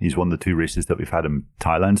 Yeah, he's won the 2 races that we've had in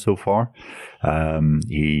Thailand so far.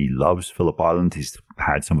 He loves Phillip Island. He's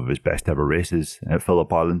had some of his best ever races at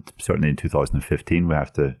Phillip Island, certainly in 2015. We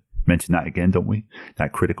have to mention that again, don't we?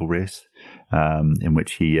 That critical race in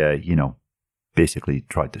which he, basically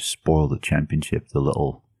tried to spoil the championship, the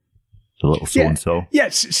little so-and-so.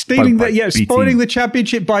 Yes, spoiling the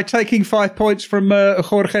championship by taking 5 points from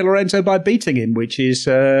Jorge Lorenzo by beating him, which is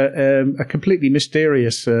a completely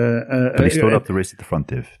mysterious... but he slowed up the race at the front,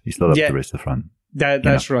 Dave. He slowed up the race at the front.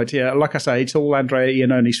 That's right. Yeah, like I say, it's all Andrea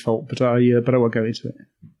Iannoni's fault, but I won't go into it.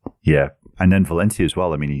 Yeah. And then Valencia as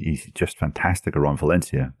well. I mean, he's just fantastic around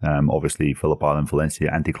Valencia. Obviously, Phillip Island,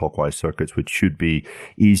 Valencia, anti-clockwise circuits, which should be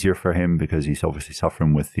easier for him because he's obviously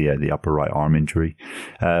suffering with the upper right arm injury.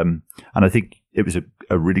 And I think it was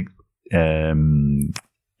a really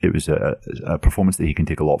a performance that he can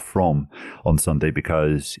take a lot from on Sunday,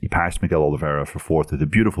 because he passed Miguel Oliveira for fourth with a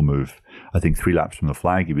beautiful move. I think 3 laps from the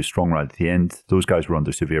flag. He was strong right at the end. Those guys were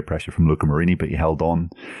under severe pressure from Luca Marini, but he held on.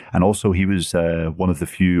 And also he was one of the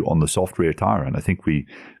few on the soft rear tyre. And I think we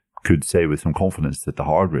could say with some confidence that the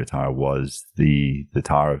hard rear tyre was the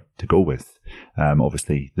tyre to go with.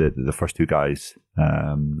 Obviously, the first 2 guys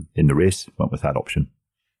in the race went with that option.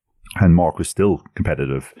 And Mark was still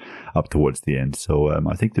competitive up towards the end. So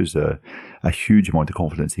I think there's a huge amount of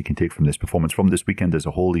confidence he can take from this performance. From this weekend as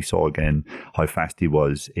a whole, he saw again how fast he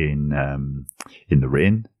was in the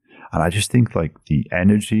rain. And I just think like the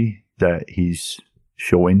energy that he's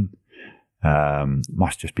showing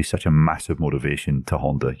must just be such a massive motivation to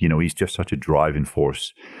Honda. You know, he's just such a driving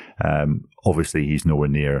force. Obviously, he's nowhere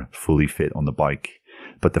near fully fit on the bike.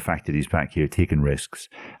 But the fact that he's back here taking risks,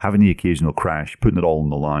 having the occasional crash, putting it all on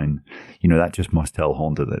the line, you know, that just must tell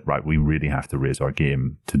Honda that, right, we really have to raise our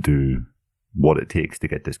game to do what it takes to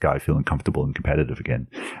get this guy feeling comfortable and competitive again.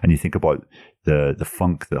 And you think about the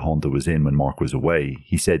funk that Honda was in when Mark was away.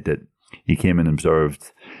 He said that he came and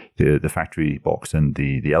observed the factory box and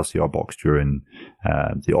the LCR box during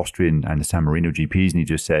the Austrian and the San Marino GPs, and he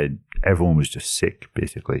just said everyone was just sick,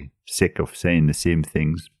 basically. Sick of saying the same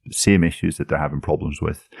things, same issues that they're having problems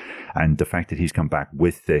with. And the fact that he's come back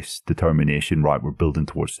with this determination, right, we're building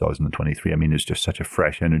towards 2023. I mean, there's just such a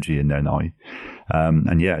fresh energy in there now.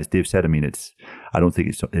 And yeah, as Dave said, I mean, I don't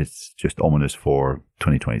think it's just ominous for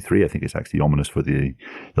 2023. I think it's actually ominous for the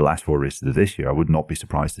last 4 races of this year. I would not be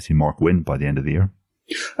surprised to see Mark win by the end of the year.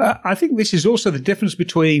 I think this is also the difference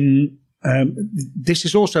between this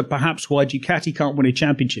is also perhaps why Ducati can't win a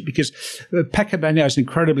championship, because Pecco Bagnaia is an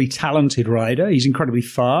incredibly talented rider. He's incredibly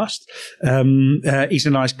fast. He's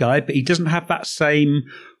a nice guy, but he doesn't have that same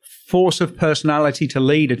force of personality to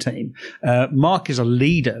lead a team. Mark is a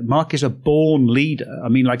leader. Mark is a born leader. I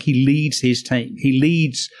mean, like, he leads his team. He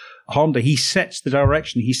leads Honda. He sets the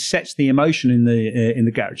direction. He sets the emotion in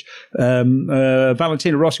the garage.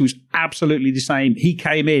 Valentino Rossi was absolutely the same. He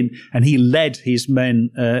came in and he led his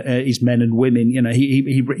men and women. You know,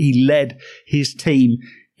 he led his team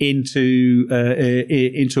into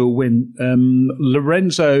a win.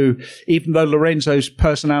 Lorenzo, even though Lorenzo's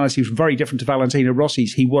personality was very different to Valentino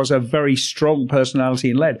Rossi's, he was a very strong personality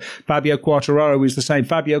and led. Fabio Quartararo was the same.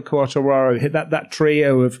 Fabio Quartararo hit that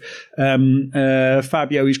trio of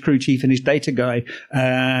Fabio, his crew chief, and his data guy,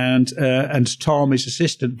 and Tom, his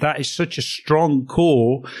assistant. That is such a strong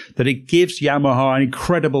core that it gives Yamaha an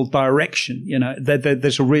incredible direction. You know,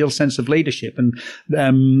 there's a real sense of leadership, and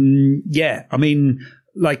yeah, I mean,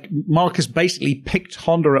 like, Mark has basically picked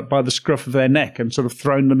Honda up by the scruff of their neck and sort of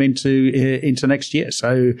thrown them into next year.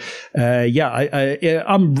 So,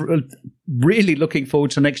 I'm really looking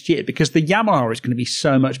forward to next year, because the Yamaha is going to be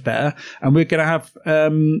so much better, and we're going to have,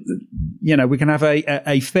 we can have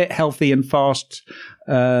a fit, healthy, and fast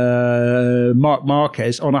Marc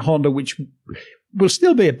Marquez on a Honda, which will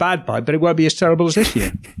still be a bad bike, but it won't be as terrible as this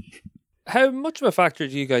year. How much of a factor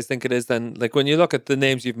do you guys think it is then? Like, when you look at the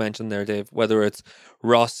names you've mentioned there, Dave, whether it's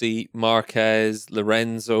Rossi, Marquez,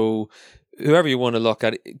 Lorenzo, whoever you want to look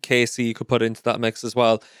at, Casey you could put into that mix as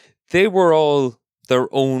well. They were all their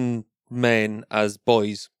own men as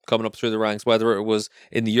boys coming up through the ranks, whether it was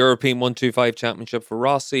in the European 125 Championship for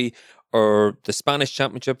Rossi or the Spanish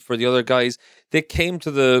Championship for the other guys. They came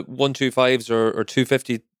to the 125s or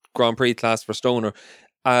 250 Grand Prix class for Stoner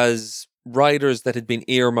as riders that had been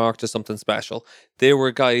earmarked to something special. They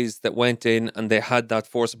were guys that went in and they had that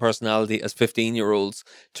force of personality as 15-year-olds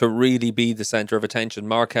to really be the centre of attention.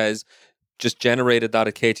 Marquez just generated that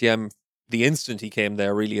at KTM the instant he came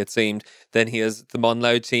there, really, it seemed. Then he has the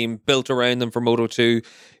Monloud team built around them for Moto2,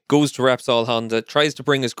 goes to Repsol Honda, tries to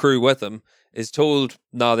bring his crew with him, is told,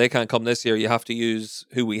 no, they can't come this year, you have to use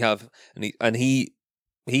who we have. And he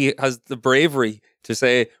has the bravery to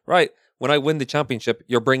say, right, when I win the championship,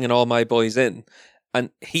 you're bringing all my boys in.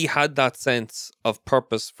 And he had that sense of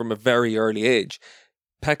purpose from a very early age.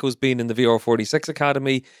 Pecco's been in the VR46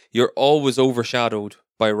 Academy. You're always overshadowed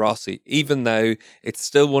by Rossi. Even now, it's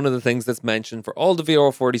still one of the things that's mentioned for all the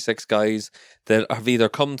VR46 guys that have either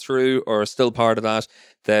come through or are still part of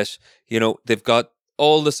that, you know, they've got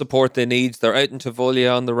all the support they need. They're out in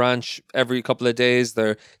Tavolia on the ranch every couple of days.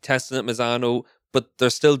 They're testing at Misano, but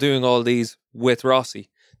they're still doing all these with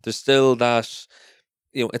Rossi. There's still that,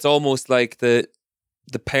 you know, it's almost like the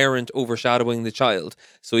the parent overshadowing the child.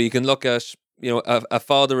 So you can look at, a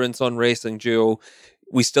father and son racing duo.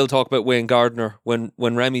 We still talk about Wayne Gardner when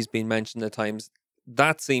Remy's been mentioned at times.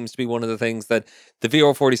 That seems to be one of the things that the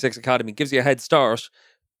VR46 Academy gives you a head start,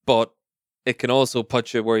 but it can also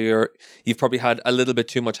put you where you've probably had a little bit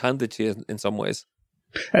too much handed to you in some ways.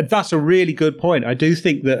 That's a really good point. I do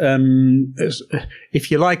think that,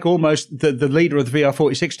 if you like, almost the leader of the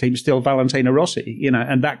VR46 team is still Valentino Rossi,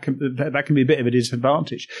 and that can be a bit of a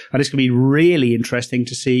disadvantage. And it's going to be really interesting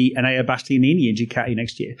to see Enea Bastianini in Ducati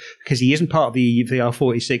next year, because he isn't part of the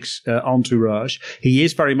VR46 entourage. He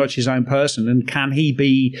is very much his own person, and can he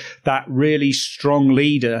be that really strong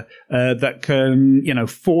leader that can,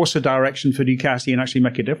 force a direction for Ducati and actually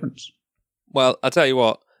make a difference? Well, I'll tell you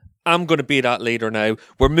what. I'm going to be that leader now.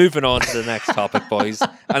 We're moving on to the next topic, boys.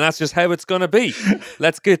 And that's just how it's going to be.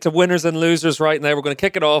 Let's get to winners and losers right now. We're going to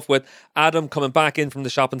kick it off with Adam coming back in from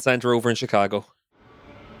the shopping centre over in Chicago.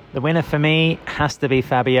 The winner for me has to be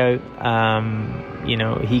Fabio.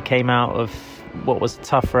 He came out of what was a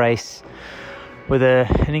tough race with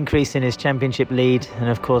an increase in his championship lead, and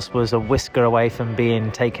of course was a whisker away from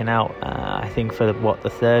being taken out, I think, for the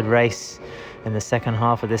third race in the second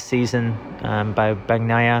half of this season by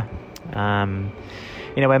Bagnaia.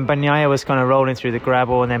 When Bagnaia was kind of rolling through the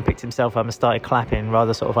gravel and then picked himself up and started clapping,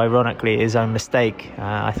 rather sort of ironically, his own mistake,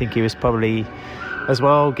 I think he was probably as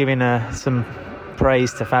well giving some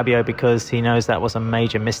praise to Fabio, because he knows that was a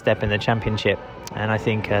major misstep in the championship. And I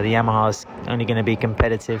think the Yamaha's only going to be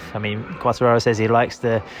competitive. I mean, Quartararo says he likes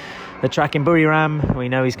the track in Buriram. We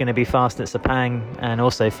know he's going to be fast at Sepang and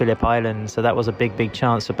also Phillip Island. So that was a big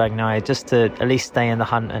chance for Bagnaia just to at least stay in the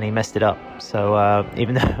hunt, and he messed it up. So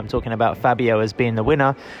even though I'm talking about Fabio as being the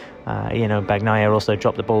winner, Bagnaia also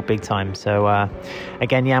dropped the ball big time. So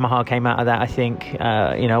again, Yamaha came out of that, I think,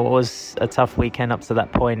 it was a tough weekend up to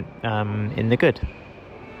that point in the good.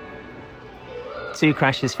 2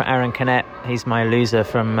 crashes for Aaron Canet. He's my loser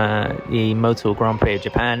from the Motul Grand Prix of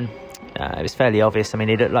Japan. It was fairly obvious. I mean,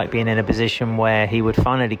 he looked like being in a position where he would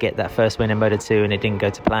finally get that first win in Moto2, and it didn't go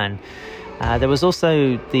to plan. There was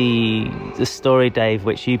also the story, Dave,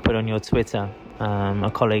 which you put on your Twitter.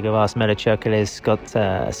 A colleague of ours, Melo Cherkeles,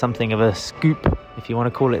 got something of a scoop, if you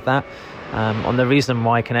want to call it that, on the reason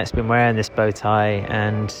why Canet's been wearing this bow tie,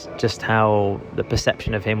 and just how the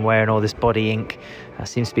perception of him wearing all this body ink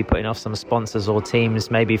seems to be putting off some sponsors or teams,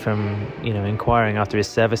 maybe from inquiring after his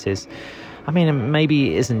services. I mean,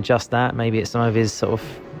 maybe it isn't just that. Maybe it's some of his sort of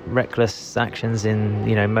reckless actions in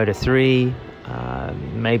Moto3.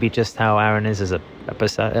 Maybe just how Aaron is as a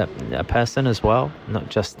person as well, not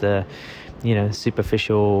just the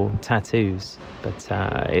superficial tattoos. But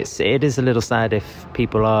it is a little sad if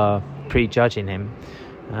people are prejudging him.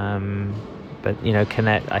 But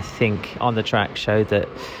Canet, I think, on the track showed that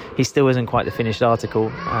he still isn't quite the finished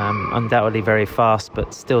article. Undoubtedly very fast,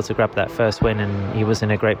 but still to grab that first win, and he was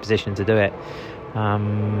in a great position to do it.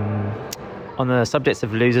 On the subject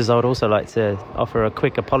of losers, I would also like to offer a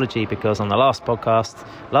quick apology, because on the last podcast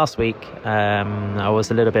last week, I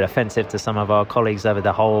was a little bit offensive to some of our colleagues over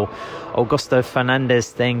the whole Augusto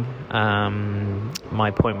Fernandez thing.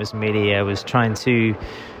 My point was merely I was trying to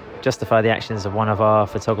justify the actions of one of our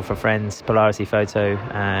photographer friends, Polarity Photo,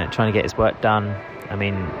 trying to get his work done. I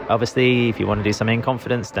mean, obviously, if you want to do something in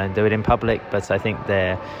confidence, don't do it in public. But I think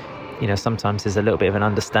sometimes there's a little bit of an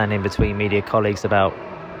understanding between media colleagues about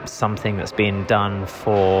something that's being done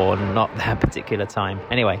for not that particular time.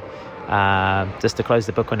 Anyway, just to close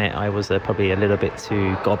the book on it, I was probably a little bit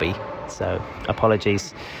too gobby. So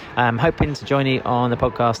apologies. I'm hoping to join you on the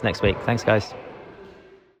podcast next week. Thanks, guys.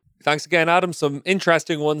 Thanks again, Adam. Some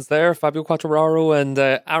interesting ones there, Fabio Quartararo and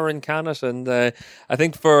Aaron Canet. And I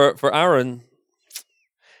think for Aaron,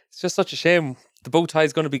 it's just such a shame. The bow tie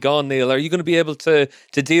is going to be gone, Neil. Are you going to be able to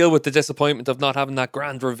deal with the disappointment of not having that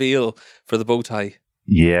grand reveal for the bow tie?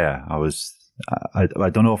 Yeah, I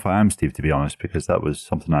don't know if I am, Steve, to be honest, because that was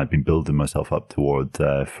something I'd been building myself up toward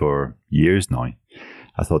for years now.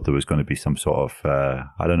 I thought there was going to be some sort of,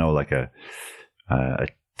 like a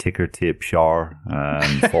ticker tape shower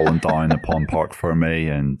falling down upon Parc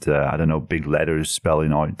Fermé, and big letters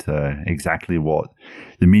spelling out exactly what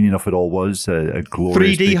the meaning of it all was. A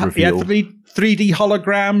glorious 3D, big reveal. 3D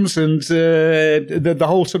holograms and the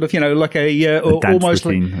whole sort of like a almost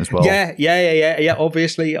routine as well. Yeah.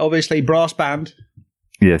 Obviously, brass band.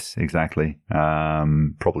 Yes, exactly.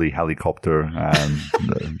 Probably helicopter.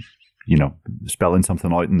 Spelling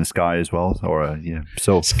something out in the sky as well, or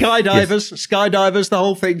so skydivers, the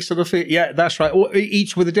whole thing sort of. Yeah, that's right.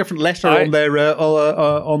 Each with a different letter on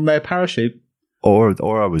their parachute.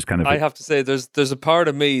 Or I was kind of... I have to say, there's a part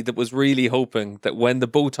of me that was really hoping that when the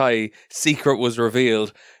bow tie secret was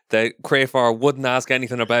revealed, that Crafar wouldn't ask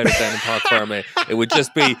anything about it then in Parc Ferme. It would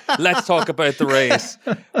just be, let's talk about the race.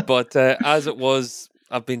 But as it was,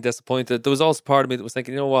 I've been disappointed. There was also part of me that was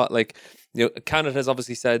thinking, you know what, like, you know, Canada has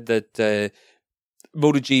obviously said that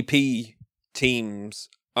MotoGP teams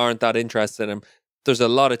aren't that interested in him. There's a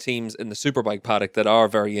lot of teams in the Superbike paddock that are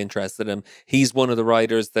very interested in him. He's one of the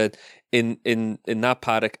riders that in that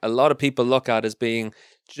paddock, a lot of people look at as being,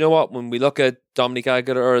 do you know what, when we look at Dominic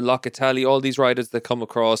Aguilar or Locatelli, all these riders that come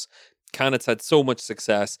across, Canada's had so much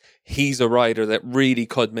success. He's a rider that really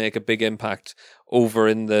could make a big impact over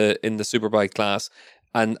in the Superbike class.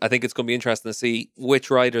 And I think it's going to be interesting to see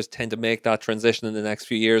which riders tend to make that transition in the next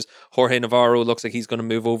few years. Jorge Navarro looks like he's going to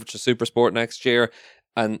move over to Supersport next year.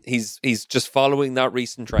 And he's just following that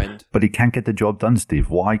recent trend. But he can't get the job done, Steve.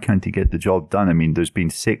 Why can't he get the job done? I mean, there's been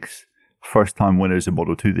 6 first-time winners in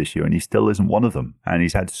Moto2 this year, and he still isn't one of them. And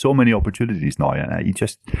he's had so many opportunities now. And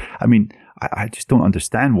I just don't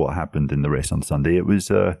understand what happened in the race on Sunday. It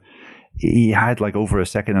was... he had like over a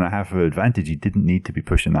second and a half of advantage. He didn't need to be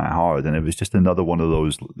pushing that hard. And it was just another one of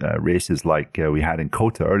those races like we had in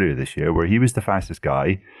Kota earlier this year, where he was the fastest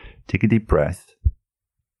guy. Take a deep breath.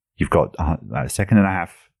 You've got a second and a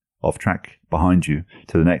half of track behind you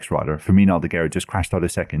to the next rider. Fermin Aldeguer just crashed out a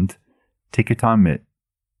second. Take your time, mate.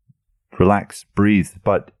 Relax, breathe.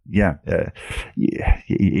 But yeah,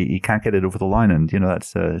 he can't get it over the line. And, you know,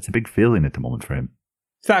 it's a big feeling at the moment for him.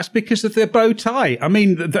 That's because of the bow tie. I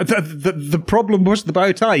mean, the problem was the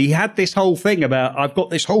bow tie. He had this whole thing about, I've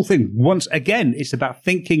got this whole thing. Once again, it's about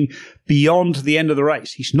thinking beyond the end of the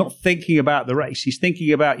race. He's not thinking about the race. He's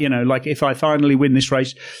thinking about, you know, like, if I finally win this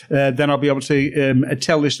race, then I'll be able to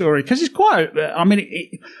tell this story. Because it's quite,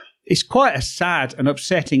 it's quite a sad and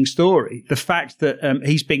upsetting story, the fact that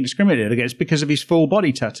he's being discriminated against because of his full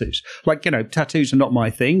body tattoos. Like, you know, tattoos are not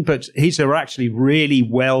my thing, but his are actually really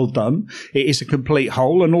well done. It is a complete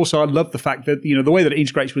whole. And also I love the fact that, you know, the way that it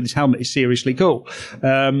integrates with his helmet is seriously cool.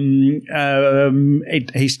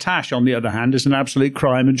 His tash, on the other hand, is an absolute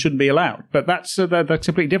crime and shouldn't be allowed. But that's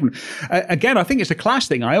completely different. Again, I think it's a class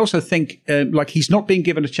thing. I also think, like, he's not being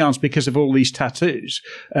given a chance because of all these tattoos.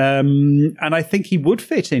 And I think he would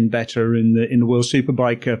fit in better in the World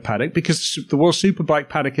Superbike paddock, because the World Superbike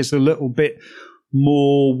paddock is a little bit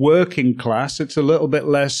more working class. It's a little bit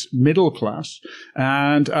less middle class,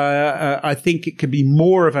 and I think it could be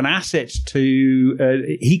more of an asset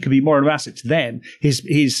to. He could be more of an asset to them. His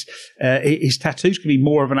tattoos could be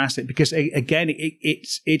more of an asset because again,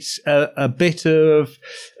 it's a bit of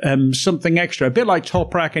something extra, a bit like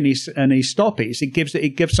Toprak and his stoppies.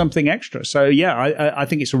 It gives something extra. So yeah, I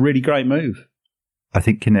think it's a really great move. I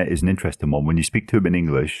think Kinnett is an interesting one. When you speak to him in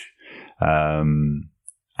English, and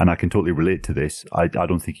I can totally relate to this, I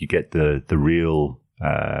don't think you get the real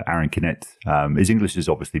Aaron Kinnett. His English is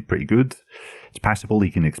obviously pretty good. It's passable. He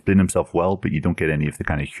can explain himself well, but you don't get any of the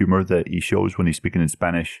kind of humor that he shows when he's speaking in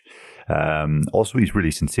Spanish. Also, he's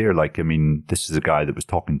really sincere. Like, I mean, this is a guy that was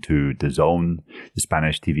talking to DAZN, the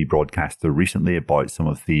Spanish TV broadcaster, recently about some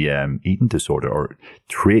of the eating disorder or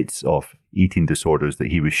traits of eating disorders that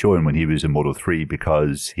he was showing when he was in Moto3,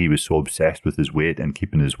 because he was so obsessed with his weight and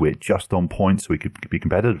keeping his weight just on point so he could be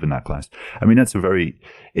competitive in that class. I mean, that's a very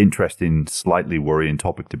interesting, slightly worrying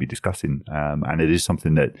topic to be discussing. And it is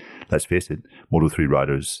something that, let's face it, Moto3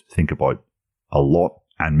 riders think about a lot,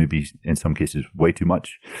 and maybe in some cases way too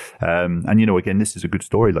much. And, you know, again, this is a good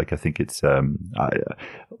story. Like, I think it's,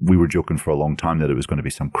 we were joking for a long time that it was going to be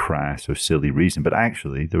some crass or silly reason, but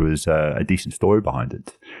actually there was a decent story behind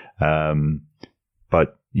it.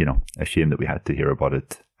 But, you know, a shame that we had to hear about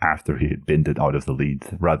it after he had binned it out of the lead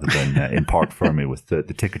rather than in Parc Ferme with the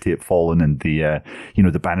ticker tape falling and the, you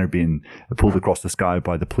know, the banner being pulled across the sky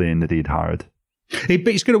by the plane that he'd hired. But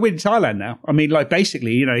he's going to win Thailand now. I mean, like,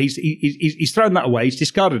 basically, you know, he's thrown that away. He's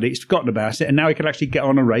discarded it. He's forgotten about it, and now he can actually get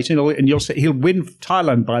on a race, and you'll see he'll win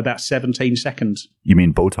Thailand by about 17 seconds. You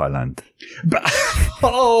mean Bow Thailand?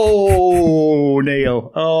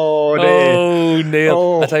 Neil.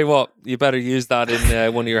 Neil. I tell you what, you better use that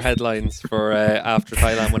in one of your headlines for after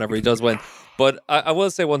Thailand whenever he does win. But I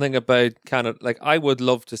will say one thing about Canada. Like, I would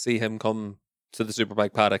love to see him come to the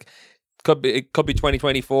Superbike paddock. It could be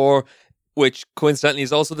 2024. Which coincidentally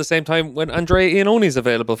is also the same time when Andrea Iannone is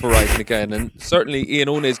available for riding again. And certainly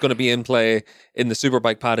Iannone is going to be in play in the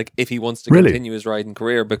Superbike paddock if he wants to continue his riding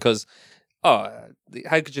career, because how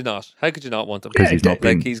could you not? How could you not want him? Because he's not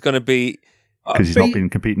been, he's going to be... Because he's not been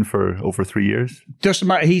competing for over 3 years? Doesn't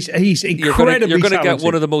matter. He's incredibly You're going to talented. get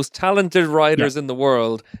one of the most talented riders in the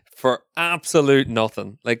world for absolute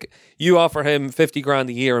nothing. Like, you offer him 50 grand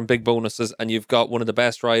a year in big bonuses, and you've got one of the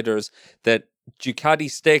best riders that Ducati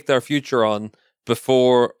staked their future on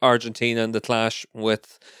before Argentina and the clash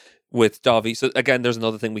with Davi. So again, there's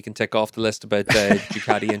another thing we can tick off the list about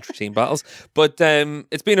Ducati intra-team battles. But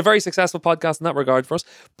it's been a very successful podcast in that regard for us.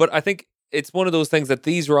 But I think it's one of those things that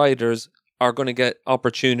these riders are going to get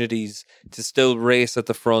opportunities to still race at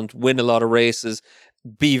the front, win a lot of races,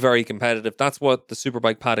 be very competitive. That's what the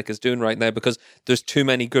Superbike paddock is doing right now, because there's too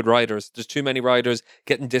many good riders. There's too many riders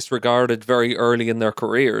getting disregarded very early in their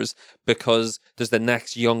careers because there's the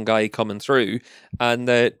next young guy coming through. And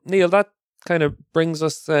Neil, that kind of brings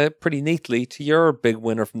us pretty neatly to your big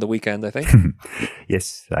winner from the weekend, I think.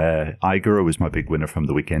 Yes, Agura was my big winner from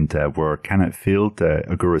the weekend, where Cannock failed.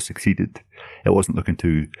 Agura succeeded. It wasn't looking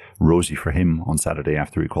too rosy for him on Saturday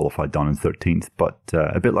after he qualified down in 13th, but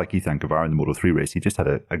a bit like Ethan Guevara in the Moto3 race, he just had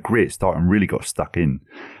a great start and really got stuck in,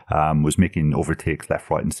 was making overtakes left,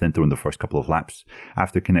 right and centre in the first couple of laps.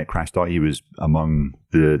 After Cannock crashed out, he was among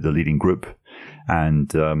the leading group,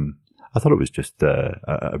 and I thought it was just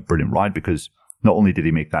a brilliant ride, because not only did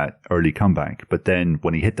he make that early comeback, but then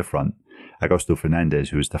when he hit the front, Augusto Fernandez,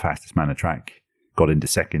 who was the fastest man at track, got into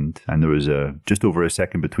second, and there was just over a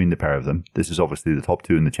second between the pair of them. This is obviously the top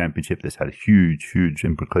two in the championship. This had huge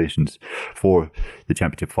implications for the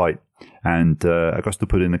championship fight. And Augusto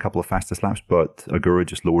put in a couple of fastest laps, but Agura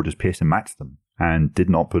just lowered his pace and matched them and did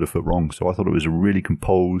not put a foot wrong. So I thought it was a really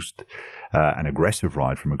composed and aggressive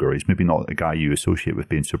ride from Agura. He's maybe not a guy you associate with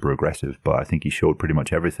being super aggressive, but I think he showed pretty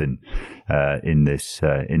much everything in this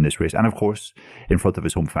race. And of course, in front of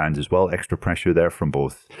his home fans as well, extra pressure there from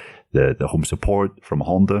both the home support from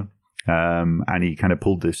Honda, and he kind of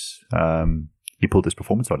pulled this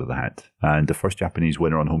performance out of the hat. And the first Japanese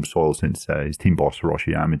winner on home soil since his team boss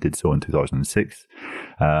Hiroshi Yama did so in 2006.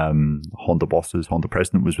 Honda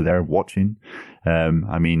president was there watching.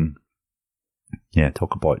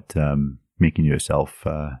 Talk about making yourself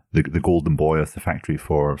the golden boy of the factory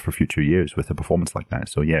for future years with a performance like that.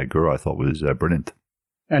 So yeah, Agura I thought was brilliant.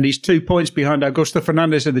 And he's 2 points behind Augusto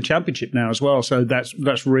Fernandez in the championship now as well. So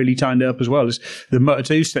that's really tightened up as well. The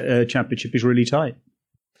Moto2 championship is really tight.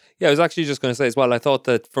 Yeah, I was actually just going to say as well, I thought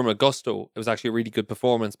that from Augusto, it was actually a really good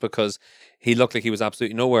performance, because he looked like he was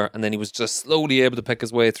absolutely nowhere, and then he was just slowly able to pick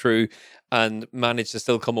his way through and managed to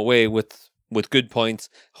still come away with good points,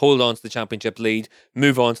 hold on to the championship lead,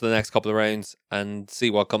 move on to the next couple of rounds and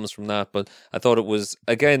see what comes from that. But I thought it was,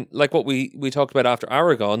 again, like what we talked about after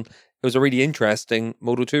Aragon, it was a really interesting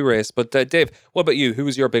Moto2 race. But Dave, what about you? Who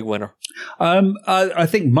was your big winner? I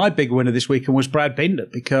think my big winner this weekend was Brad Binder,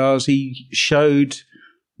 because he showed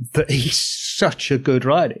that he's such a good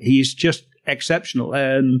rider. He's just exceptional.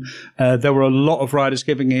 And there were a lot of riders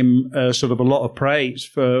giving him sort of a lot of praise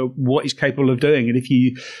for what he's capable of doing. And if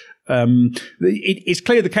you it's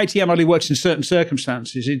clear the KTM only works in certain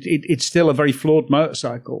circumstances. It's still a very flawed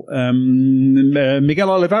motorcycle. Miguel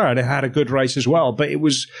Oliveira had a good race as well, but it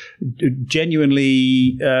was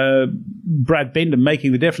genuinely Brad Binder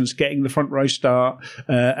making the difference, getting the front row start,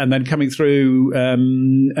 and then coming through. The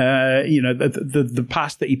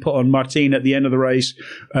pass that he put on Martin at the end of the race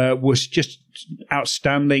was just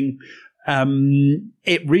outstanding.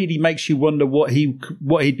 It really makes you wonder what he'd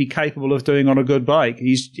be capable of doing on a good bike.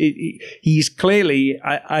 He's clearly,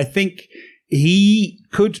 I think he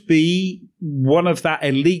could be one of that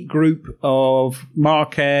elite group of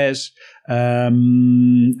Marquez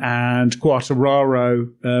and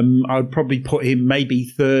Quartararo. I would probably put him maybe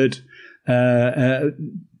third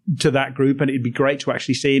to that group, and it'd be great to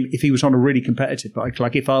actually see him if he was on a really competitive bike.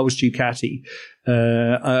 Like if I was Ducati,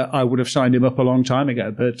 I would have signed him up a long time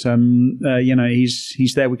ago. But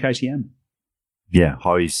he's there with KTM. Yeah,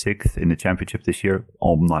 how he's sixth in the championship this year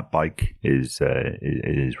on that bike is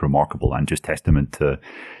remarkable, and just testament to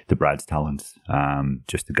Brad's talents.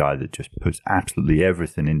 Just a guy that just puts absolutely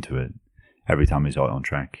everything into it every time he's out on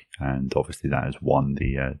track, and obviously that has won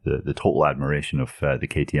the total admiration of the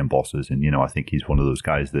KTM bosses. And I think he's one of those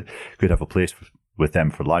guys that could have a place with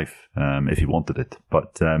them for life if he wanted it.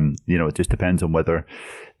 But it just depends on whether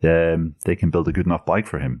they can build a good enough bike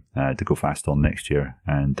for him to go fast on next year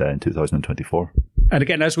and in 2024. And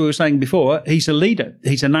again, as we were saying before, he's a leader.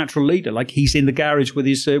 He's a natural leader. Like he's in the garage with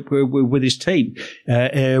his team.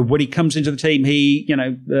 When he comes into the team, he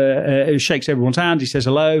shakes everyone's hand. He says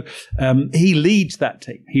hello. He leads that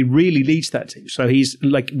team. He really leads that team. So he's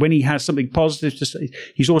like, when he has something positive to say,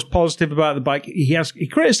 he's always positive about the bike. He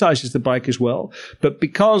criticizes the bike as well, but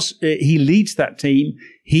because he leads that team,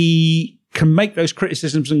 he can make those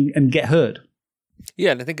criticisms and get heard.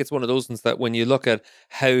 Yeah, and I think it's one of those ones that when you look at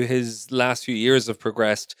how his last few years have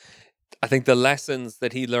progressed, I think the lessons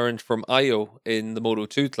that he learned from Io in the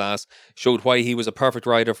Moto2 class showed why he was a perfect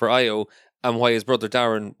rider for Io and why his brother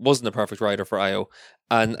Darren wasn't a perfect rider for Io.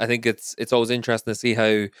 And I think it's always interesting to see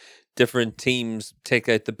how different teams take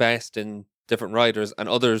out the best in different riders, and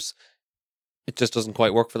others, it just doesn't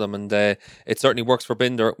quite work for them. And it certainly works for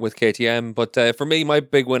Binder with KTM. But for me, my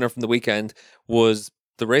big winner from the weekend was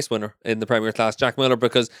the race winner in the Premier class, Jack Miller,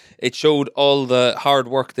 because it showed all the hard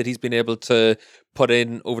work that he's been able to put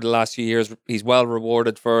in over the last few years. He's well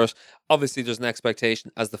rewarded for it. Obviously, there's an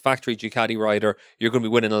expectation as the factory Ducati rider, you're going to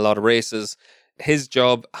be winning a lot of races. His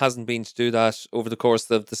job hasn't been to do that over the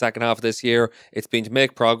course of the second half of this year. It's been to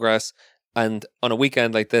make progress. And on a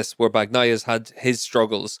weekend like this, where Bagnaya's had his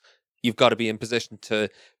struggles, you've got to be in position to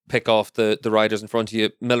pick off the riders in front of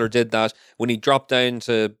you. Miller did that. When he dropped down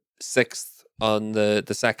to 6th on the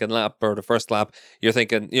second lap or the first lap, you're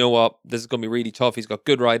thinking, you know what, this is going to be really tough. He's got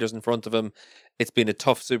good riders in front of him. It's been a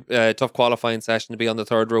tough qualifying session to be on the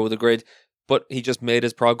third row of the grid, but he just made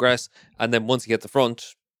his progress. And then once he hit the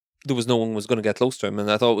front, there was no one was going to get close to him. And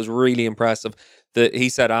I thought it was really impressive that he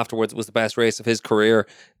said afterwards it was the best race of his career.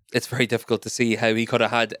 It's very difficult to see how he could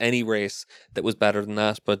have had any race that was better than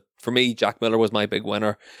that. But for me, Jack Miller was my big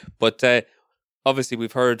winner. But obviously,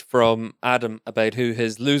 we've heard from Adam about who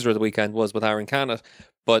his loser of the weekend was with Aaron Canet.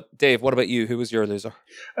 But Dave, what about you? Who was your loser?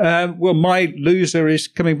 Well, my loser is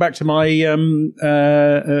coming back to my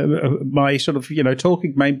my sort of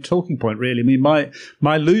main talking point. Really, I mean,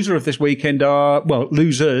 my loser of this weekend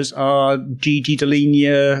losers are Gigi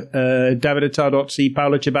Dall'Igna, Davide Tardozzi,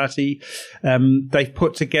 Paolo Ciabatti. They've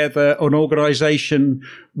put together an organisation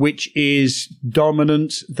which is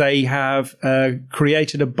dominant. They have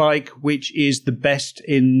created a bike which is the best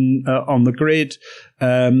in on the grid.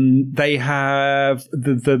 They have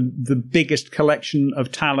the biggest collection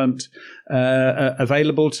of talent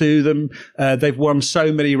available to them. They've won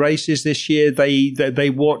so many races this year. They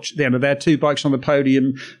watch. There are 2 bikes on the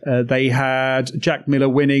podium. They had Jack Miller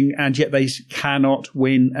winning, and yet they cannot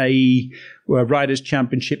win a Riders'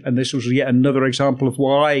 Championship. And this was yet another example of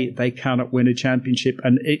why they cannot win a championship.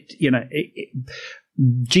 And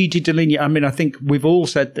Gigi Dall'Igna, I mean, I think we've all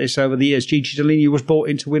said this over the years. Gigi Dall'Igna was brought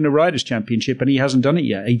in to win a Riders' Championship, and he hasn't done it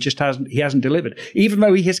yet. He just hasn't. He hasn't delivered, even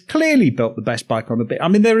though he has clearly built the best bike on the bit. I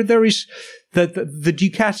mean, there is the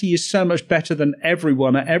Ducati is so much better than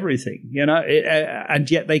everyone at everything, and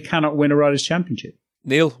yet they cannot win a Riders' Championship.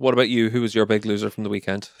 Neil, what about you? Who was your big loser from the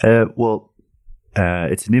weekend?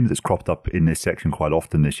 It's a name that's cropped up in this section quite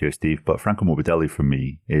often this year, Steve, but Franco Morbidelli for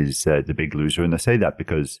me is the big loser. And I say that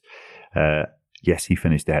because, yes, he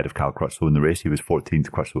finished ahead of Cal Crutchlow in the race. He was 14th,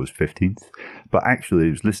 Crutchlow was 15th. But actually, I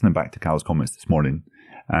was listening back to Cal's comments this morning,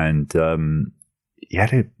 and he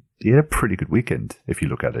had a pretty good weekend, if you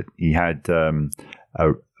look at it. He had a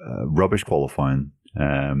rubbish qualifying.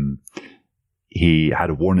 He had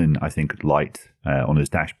a warning, I think, light on his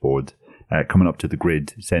dashboard. Coming up to the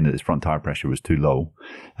grid, saying that his front tire pressure was too low.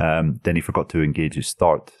 Then he forgot to engage his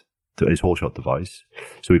whole shot device.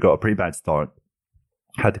 So he got a pretty bad start,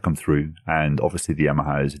 had to come through, and obviously the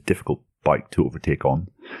Yamaha is a difficult bike to overtake on.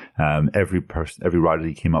 Every rider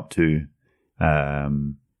he came up to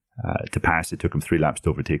pass, it took him 3 laps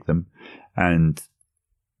to overtake them. And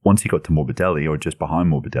once he got to Morbidelli, or just behind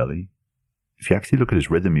Morbidelli, if you actually look at his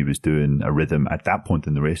rhythm, he was doing a rhythm at that point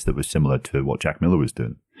in the race that was similar to what Jack Miller was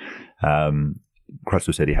doing.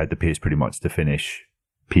 Crutchlow said he had the pace pretty much to finish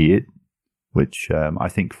P8, which I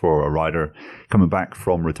think for a rider coming back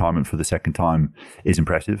from retirement for the second time is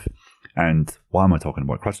impressive. And why am I talking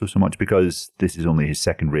about Crutchlow so much? Because this is only his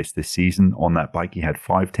second race this season on that bike. He had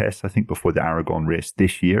 5 tests, I think, before the Aragon race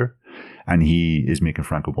this year, and he is making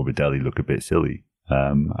Franco Morbidelli look a bit silly.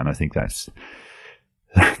 And I think that's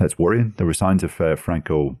worrying. There were signs of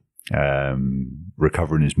Franco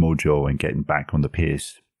recovering his mojo and getting back on the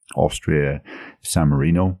pace. Austria, San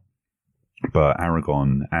Marino, but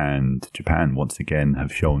Aragon and Japan once again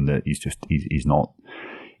have shown that he's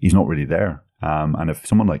not really there. And if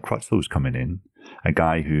someone like Crutchlow's coming in, a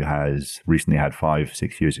guy who has recently had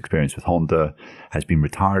 5-6 years experience with Honda, has been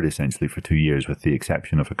retired essentially for 2 years with the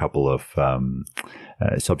exception of a couple of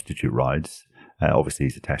substitute rides. Obviously,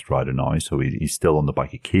 he's a test rider now, so he's still on the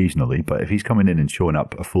bike occasionally. But if he's coming in and showing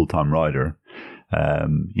up a full-time rider,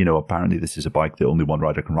 apparently this is a bike that only one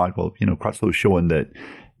rider can ride. Well, Crutchlow's showing that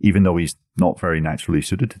even though he's not very naturally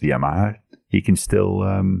suited to the Yamaha, he can still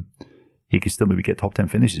maybe get top 10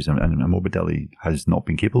 finishes. And Morbidelli has not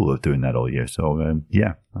been capable of doing that all year. So,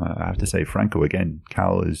 I have to say, Franco again,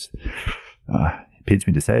 Cal is, it pains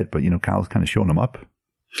me to say it, but, Cal's kind of showing him up.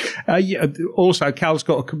 Yeah, also, Cal's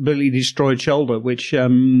got a completely destroyed shoulder, which, yeah,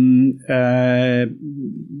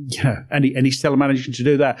 and he's still managing to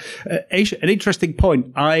do that. An interesting point.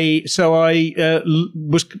 I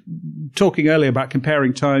was talking earlier about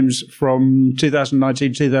comparing times from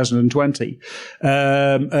 2019 to 2020.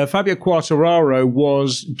 Fabio Quartararo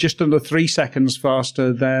was just under 3 seconds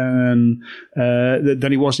faster than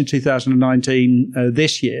he was in 2019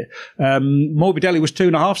 this year. Morbidelli was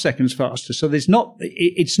 2.5 seconds faster. So it's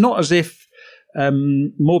not as if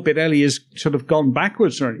Morbidelli has sort of gone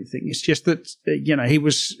backwards or anything. It's just that he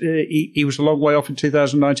was a long way off in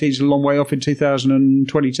 2019. He's a long way off in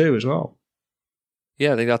 2022 as well.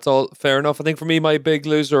 Yeah, I think that's all fair enough. I think for me, my big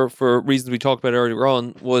loser, for reasons we talked about earlier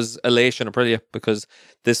on, was Aleix and Aprilia, because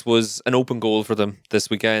this was an open goal for them this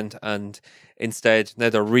weekend, and instead now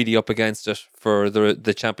they're really up against it for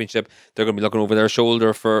the championship. They're going to be looking over their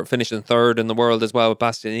shoulder for finishing third in the world as well with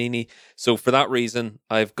Bastianini. So for that reason,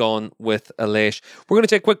 I've gone with Aleix. We're going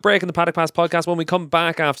to take a quick break in the Paddock Pass podcast. When we come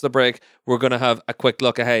back after the break, we're going to have a quick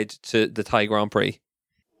look ahead to the Thai Grand Prix.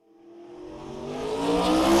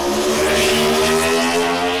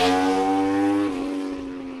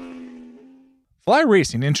 Fly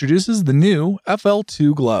Racing introduces the new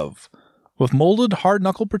FL2 glove. With molded hard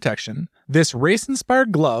knuckle protection, this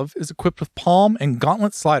race-inspired glove is equipped with palm and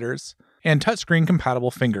gauntlet sliders and touchscreen compatible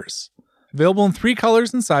fingers. Available in 3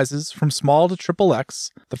 colors and sizes from small to XXX,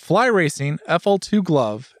 the Fly Racing FL2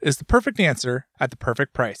 glove is the perfect answer at the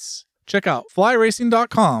perfect price. Check out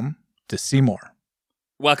flyracing.com to see more.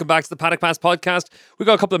 Welcome back to the Paddock Pass podcast. We've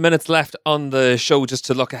got a couple of minutes left on the show just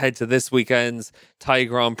to look ahead to this weekend's Thai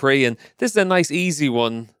Grand Prix. And this is a nice, easy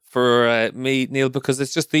one for me, Neil, because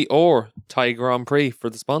it's just the Thai Grand Prix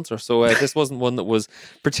for the sponsor. So this wasn't one that was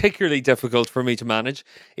particularly difficult for me to manage.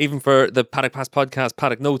 Even for the Paddock Pass podcast,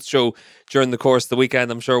 Paddock Notes show during the course of the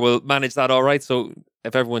weekend, I'm sure we'll manage that all right. So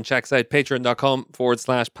if everyone checks out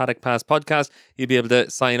patreon.com/Paddock Pass podcast, you'll be able to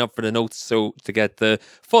sign up for the notes so to get the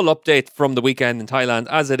full update from the weekend in Thailand.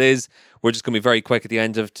 As it is, we're just going to be very quick at the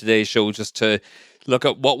end of today's show just to look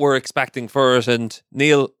at what we're expecting for it. And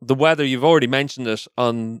Neil, the weather, you've already mentioned it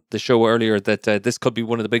on the show earlier that this could be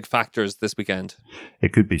one of the big factors this weekend.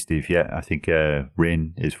 It could be, Steve. Yeah, I think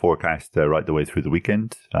rain is forecast right the way through the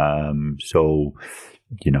weekend. So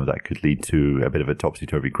that could lead to a bit of a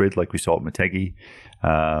topsy-turvy grid like we saw at Motegi.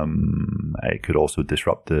 It could also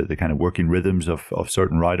disrupt the kind of working rhythms of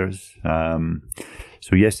certain riders.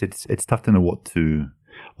 So yes, it's tough to know what to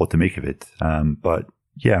make of it. But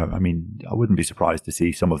yeah, I mean, I wouldn't be surprised to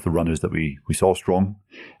see some of the runners that we saw strong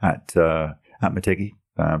at Motegi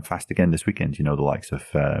fast again this weekend. The likes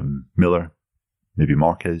of Miller, maybe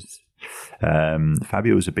Marquez.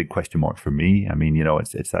 Fabio is a big question mark for me. I mean,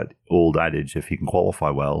 it's that old adage, if he can qualify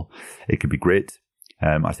well, it could be great.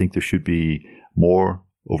 I think there should be more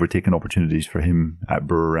overtaking opportunities for him at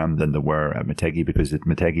Buriram than there were at Motegi, because at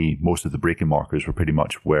Motegi, most of the braking markers were pretty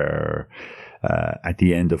much where at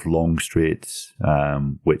the end of long straights,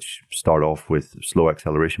 which start off with slow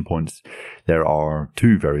acceleration points, there are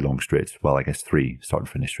 2 very long straights. Well, I guess 3 start and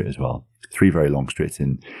finish straight as well. 3 very long straights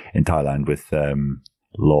in Thailand with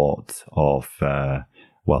lot of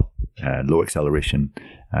low acceleration,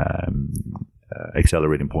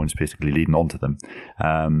 accelerating points basically leading onto them.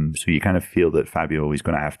 So you kind of feel that Fabio he's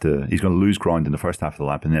going to lose ground in the first half of the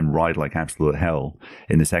lap and then ride like absolute hell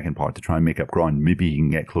in the second part to try and make up ground. Maybe he can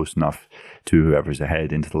get close enough to whoever's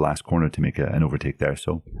ahead into the last corner to make an overtake there.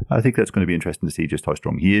 So I think that's going to be interesting to see just how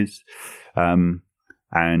strong he is. The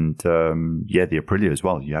Aprilia as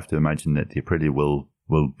well. You have to imagine that the Aprilia will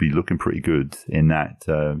be looking pretty good in that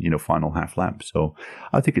final half lap. So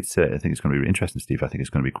I think it's going to be interesting, Steve. I think it's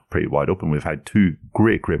going to be pretty wide open. We've had 2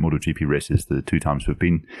 great MotoGP races the 2 times we've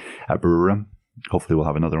been at Buriram. Hopefully we'll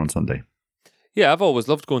have another on Sunday. Yeah, I've always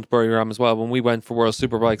loved going to Buriram as well. When we went for World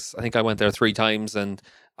Superbikes, I think I went there 3 times, and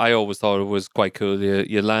I always thought it was quite cool.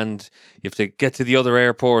 You land, you have to get to the other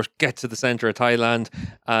airport, get to the centre of Thailand,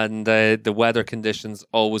 and the weather conditions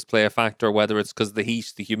always play a factor, whether it's because of the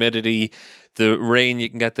heat, the humidity, the rain you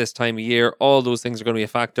can get this time of year. All those things are going to be a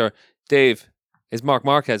factor. Dave, is Marc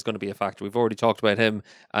Marquez going to be a factor? We've already talked about him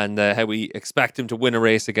and how we expect him to win a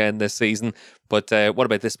race again this season. But what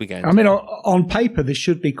about this weekend? I mean, on paper, this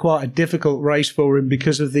should be quite a difficult race for him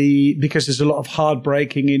because there's a lot of hard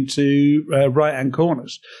braking into right-hand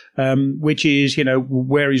corners, which is,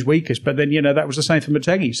 where he's weakest. But then, that was the same for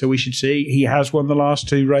Motegi. So we should see he has won the last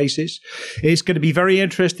 2 races. It's going to be very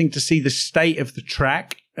interesting to see the state of the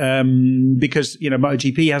track because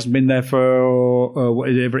MotoGP hasn't been there for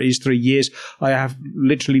whatever it is, 3 years. I have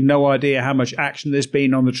literally no idea how much action there's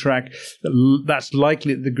been on the track. That's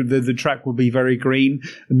likely the track will be very green.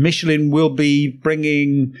 Michelin will be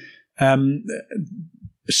bringing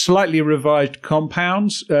slightly revised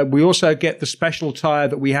compounds. We also get the special tyre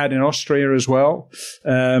that we had in Austria as well,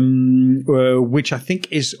 which I think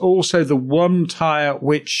is also the one tyre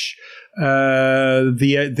which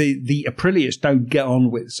the Aprilias don't get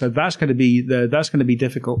on with. So that's going to be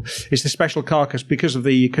difficult. It's the special carcass because of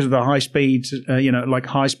the high speed, like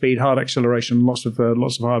high speed, hard acceleration, lots of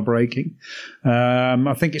hard braking.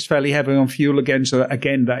 I think it's fairly heavy on fuel again. So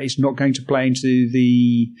again, that is not going to play into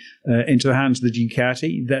the hands of the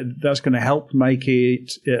Ducati. That's going to help make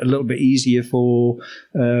it a little bit easier for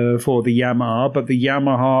the Yamaha, but the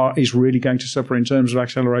Yamaha is really going to suffer in terms of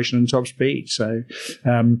acceleration and top speed. So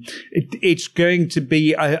it's going to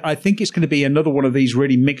be, I think it's going to be another one of these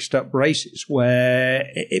really mixed up races where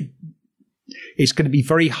it's going to be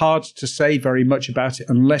very hard to say very much about it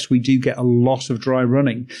unless we do get a lot of dry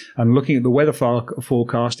running. And looking at the weather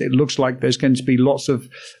forecast, it looks like there's going to be lots of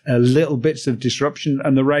little bits of disruption,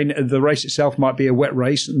 and the race itself might be a wet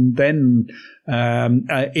race. And then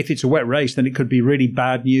if it's a wet race, then it could be really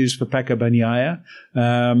bad news for Pecco Bagnaia.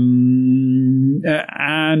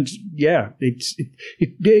 And yeah,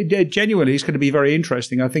 it genuinely is going to be very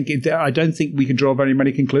interesting. I don't think we can draw very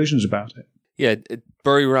many conclusions about it. Yeah,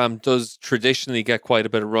 Buriram does traditionally get quite a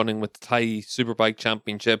bit of running with the Thai Superbike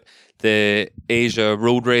Championship, the Asia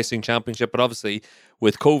Road Racing Championship, but obviously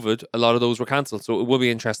with COVID, a lot of those were cancelled. So it will be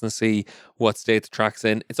interesting to see what state the track's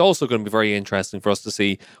in. It's also going to be very interesting for us to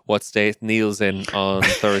see what state Neil's in on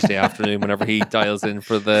Thursday afternoon whenever he dials in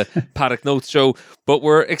for the Paddock Notes show. But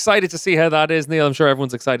we're excited to see how that is, Neil. I'm sure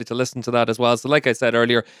everyone's excited to listen to that as well. So like I said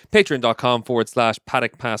earlier,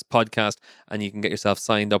 patreon.com/Paddock Pass Podcast, and you can get yourself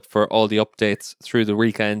signed up for all the updates through the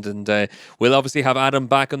weekend. And we'll obviously have Adam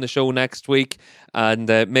back on the show next week. And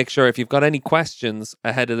make sure if you've got any questions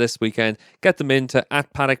ahead of this weekend, get them into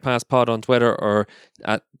 @PaddockPassPod on Twitter, or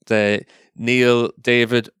at Neil,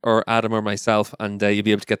 David, or Adam, or myself, and you'll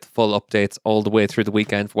be able to get the full updates all the way through the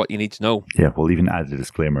weekend for what you need to know. Yeah, we'll even add a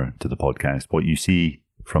disclaimer to the podcast. What you see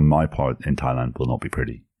from my part in Thailand will not be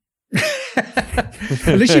pretty.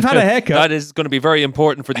 At least you've had a haircut. That is going to be very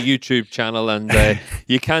important for the YouTube channel, and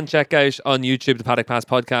you can check out on YouTube the Paddock Pass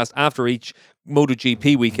Podcast. After each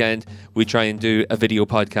MotoGP weekend, we try and do a video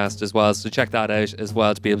podcast as well, so check that out as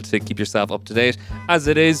well to be able to keep yourself up to date, as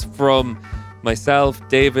it is from myself,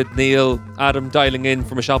 David, Neil, Adam dialing in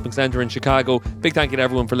from a shopping centre in Chicago. Big thank you to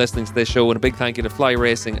everyone for listening to this show, and a big thank you to Fly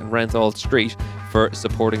Racing and Renthal Street for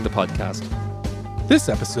supporting the podcast. This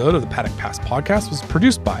episode of the Paddock Pass Podcast was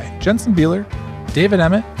produced by Jensen Beeler, David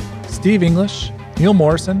Emmett, Steve English, Neil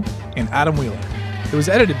Morrison, and Adam Wheeler. It was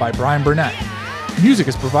edited by Brian Burnett. Music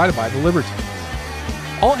is provided by The Liberty.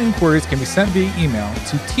 All inquiries can be sent via email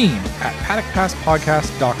to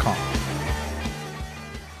team@paddockpasspodcast.com.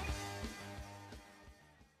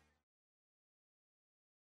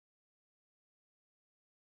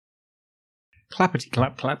 Clappity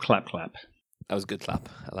clap, clap, clap, clap. That was a good clap.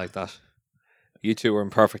 I like that. You two were in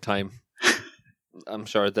perfect time. I'm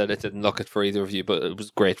sure that it didn't look it for either of you, but it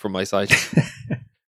was great from my side.